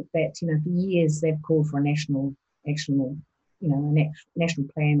I think that, for years they've called for a national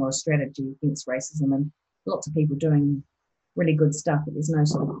plan or a strategy against racism, and lots of people doing really good stuff, but there's no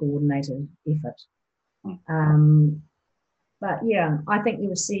sort of coordinated effort. But yeah, I think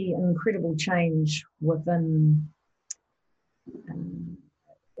you'll see an incredible change within,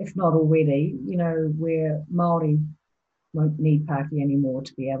 if not already, where Māori won't need Pākehā anymore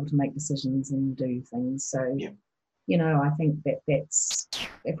to be able to make decisions and do things. So, I think that's,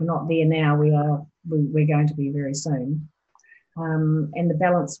 if we're not there now, we're going to be very soon. And the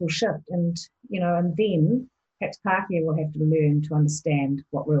balance will shift, and then perhaps Pākehā will have to learn to understand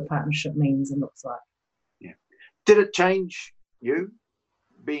what real partnership means and looks like. Yeah. Did it change you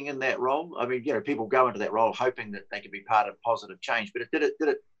being in that role? I mean, people go into that role hoping that they can be part of positive change, but did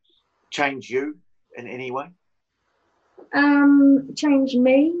it change you in any way? Change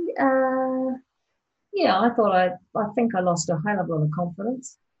me? Yeah, I think I lost a hell of a lot of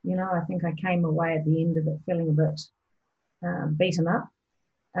confidence. I think I came away at the end of it feeling a bit beaten up.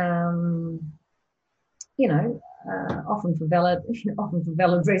 Often for valid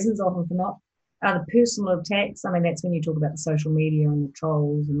reasons, often for not. The personal attacks, I mean, that's when you talk about the social media and the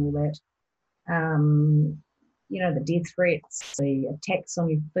trolls and all that. The death threats, the attacks on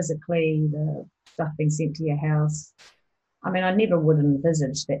you physically, the stuff being sent to your house. I mean, I never would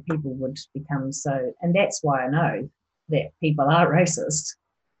envisage that people would become so, and that's why I know that people are racist.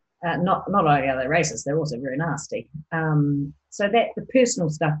 Not only are they racist, they're also very nasty. So that the personal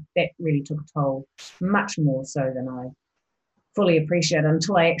stuff, that really took a toll, much more so than I fully appreciated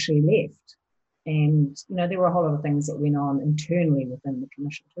until I actually left. And, there were a whole lot of things that went on internally within the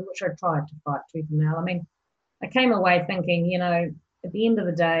commission too, which I tried to fight tooth and nail. I mean, I came away thinking, at the end of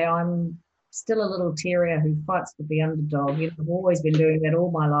the day, I'm still a little terrier who fights with the underdog. I've always been doing that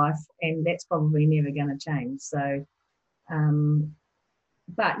all my life, and that's probably never going to change. So,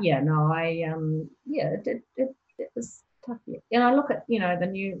 but yeah, no, it was tough. Yeah. And I look at, the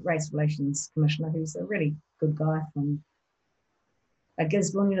new Race Relations Commissioner, who's a really good guy from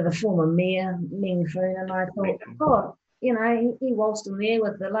Gisborne, the former mayor, Meng Foon, and I thought, God, he waltzed in there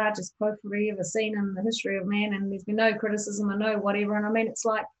with the largest poultry ever seen in the history of man, and there's been no criticism or no whatever. And I mean, it's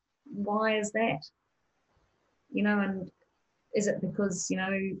like, why is that? And is it because, he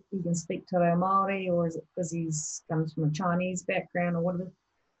can speak to Reo Māori, or is it because he's comes from a Chinese background or whatever?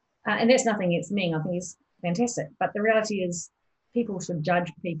 And that's nothing against Meng. I think he's fantastic. But the reality is people should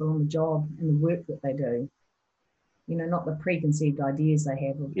judge people on the job and the work that they do, not the preconceived ideas they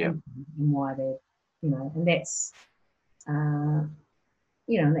have of people and why they're, and that's, and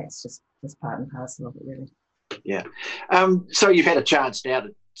that's just part and parcel of it, really. Yeah. So you've had a chance now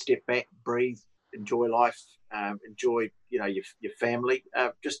to step back, breathe, enjoy life, enjoy, your family.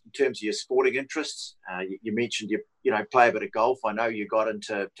 Just in terms of your sporting interests, you mentioned you play a bit of golf. I know you got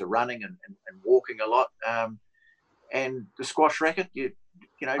into running and walking a lot, and the squash racket.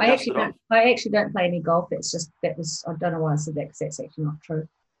 I actually don't play any golf. I don't know why I said that, because that's actually not true.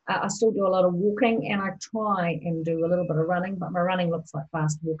 I still do a lot of walking, and I try and do a little bit of running, but my running looks like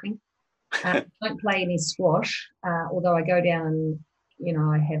fast walking. I don't play any squash, although I go down and,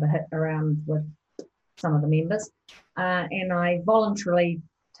 I have a hit around with some of the members. And I voluntarily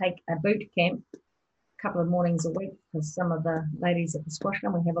take a boot camp a couple of mornings a week because some of the ladies at the squash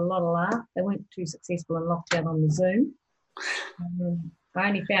club, we have a lot of laugh. They weren't too successful in lockdown on the Zoom. I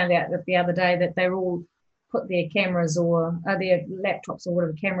only found out that the other day that they all put their cameras or their laptops or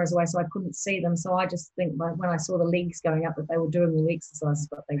whatever cameras away, so I couldn't see them. So I just think when I saw the legs going up that they were doing all the exercises,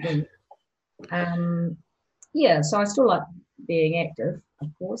 but they didn't. So I still like being active, of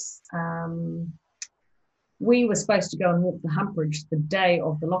course. We were supposed to go and walk the Humpridge the day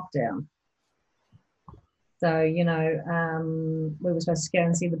of the lockdown. So, we were supposed to go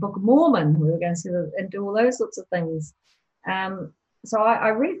and see the Book of Mormon. We were going to see and do all those sorts of things. So I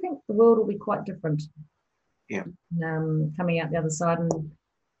really think the world will be quite different. Yeah. Coming out the other side, and,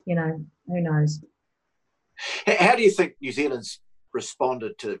 who knows? How do you think New Zealand's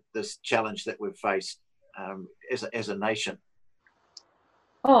responded to this challenge that we've faced as a nation?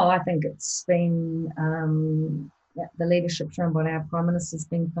 Oh, I think it's been the leadership shown by our Prime Minister has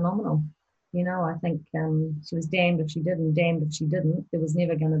been phenomenal. I think she was damned if she did and damned if she didn't. There was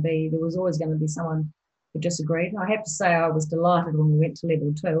always going to be someone who disagreed. I have to say I was delighted when we went to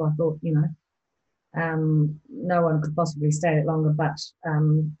level 2. I thought, no one could possibly stay it longer. But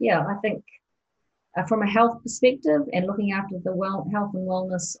I think from a health perspective and looking after the health and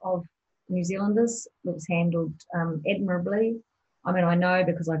wellness of New Zealanders, it was handled admirably. I mean, I know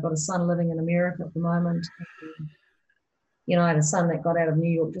because I've got a son living in America at the moment. I had a son that got out of New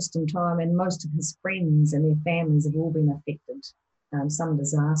York just in time, and most of his friends and their families have all been affected, some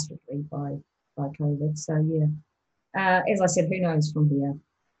disastrously by COVID. So, as I said, who knows from here?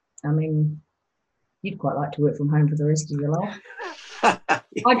 I mean, You'd quite like to work from home for the rest of your life. Sure.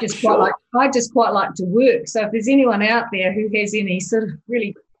 I just quite like to work. So if there's anyone out there who has any sort of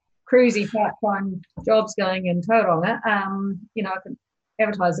really cruisy part-time jobs going in Tauranga, I can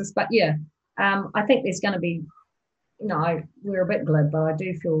advertise this. But yeah, I think there's going to be, we're a bit glib, but I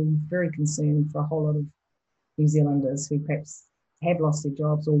do feel very concerned for a whole lot of New Zealanders who perhaps have lost their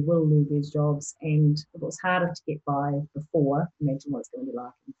jobs or will lose their jobs. And if it was harder to get by before, imagine what it's going to be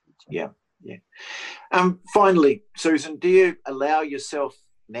like in the future. Yeah. Finally, Susan, do you allow yourself,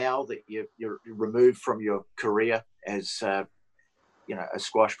 now that you're removed from your career as a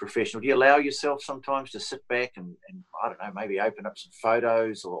squash professional, do you allow yourself sometimes to sit back and I don't know, maybe open up some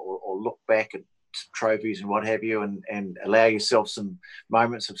photos or look back at some trophies and what have you, and allow yourself some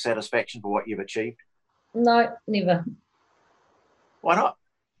moments of satisfaction for what you've achieved? No, never. Why not?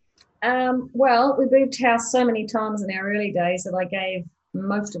 Well, we moved house so many times in our early days that I gave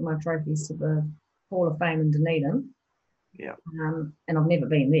most of my trophies to the Hall of Fame in Dunedin. Yeah. And I've never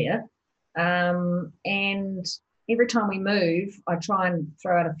been there. And every time we move, I try and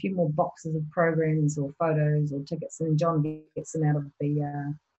throw out a few more boxes of programs or photos or tickets, and John gets them out of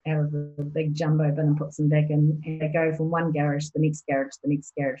the big jumbo bin and puts them back in, and they go from one garage to the next garage, the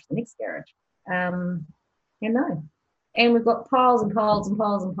next garage, the next garage. And we've got piles and piles and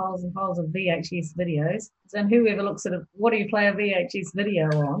piles and piles and piles of VHS videos. And whoever looks at it, what do you play a VHS video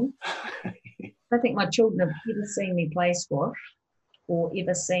on? I think my children have ever seen me play squash or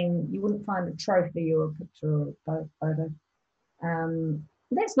ever seen, you wouldn't find a trophy or a picture or a photo.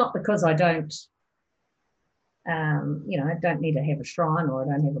 That's not because I don't, I don't need to have a shrine or I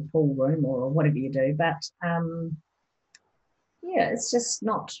don't have a pool room or whatever you do. But it's just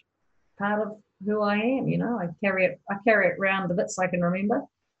not part of who I am. I carry it around the bits I can remember.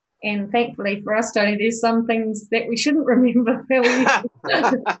 And thankfully for us, Tony, there's some things that we shouldn't remember. Play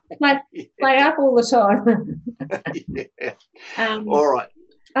up all the time. Yeah. All right.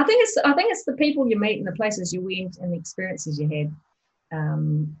 I think it's the people you meet and the places you went and the experiences you had,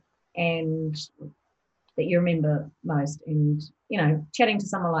 and that you remember most. And chatting to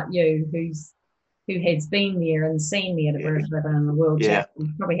someone like you who has been there and seen me at a British Open and the World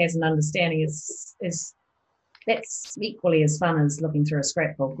Championship, probably has an understanding is that's equally as fun as looking through a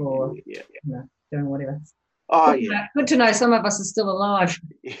scrapbook or doing whatever. Oh, good to know some of us are still alive.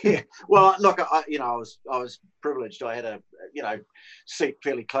 Yeah. Well, look, I was privileged. I had a seat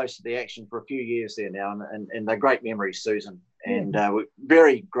fairly close to the action for a few years there now, and they're great memories, Susan. And we're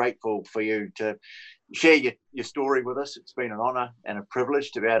very grateful for you to share your story with us. It's been an honour and a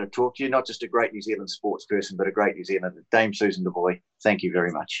privilege to be able to talk to you, not just a great New Zealand sports person, but a great New Zealander. Dame Susan Devoy, thank you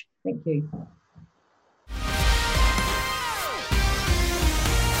very much. Thank you.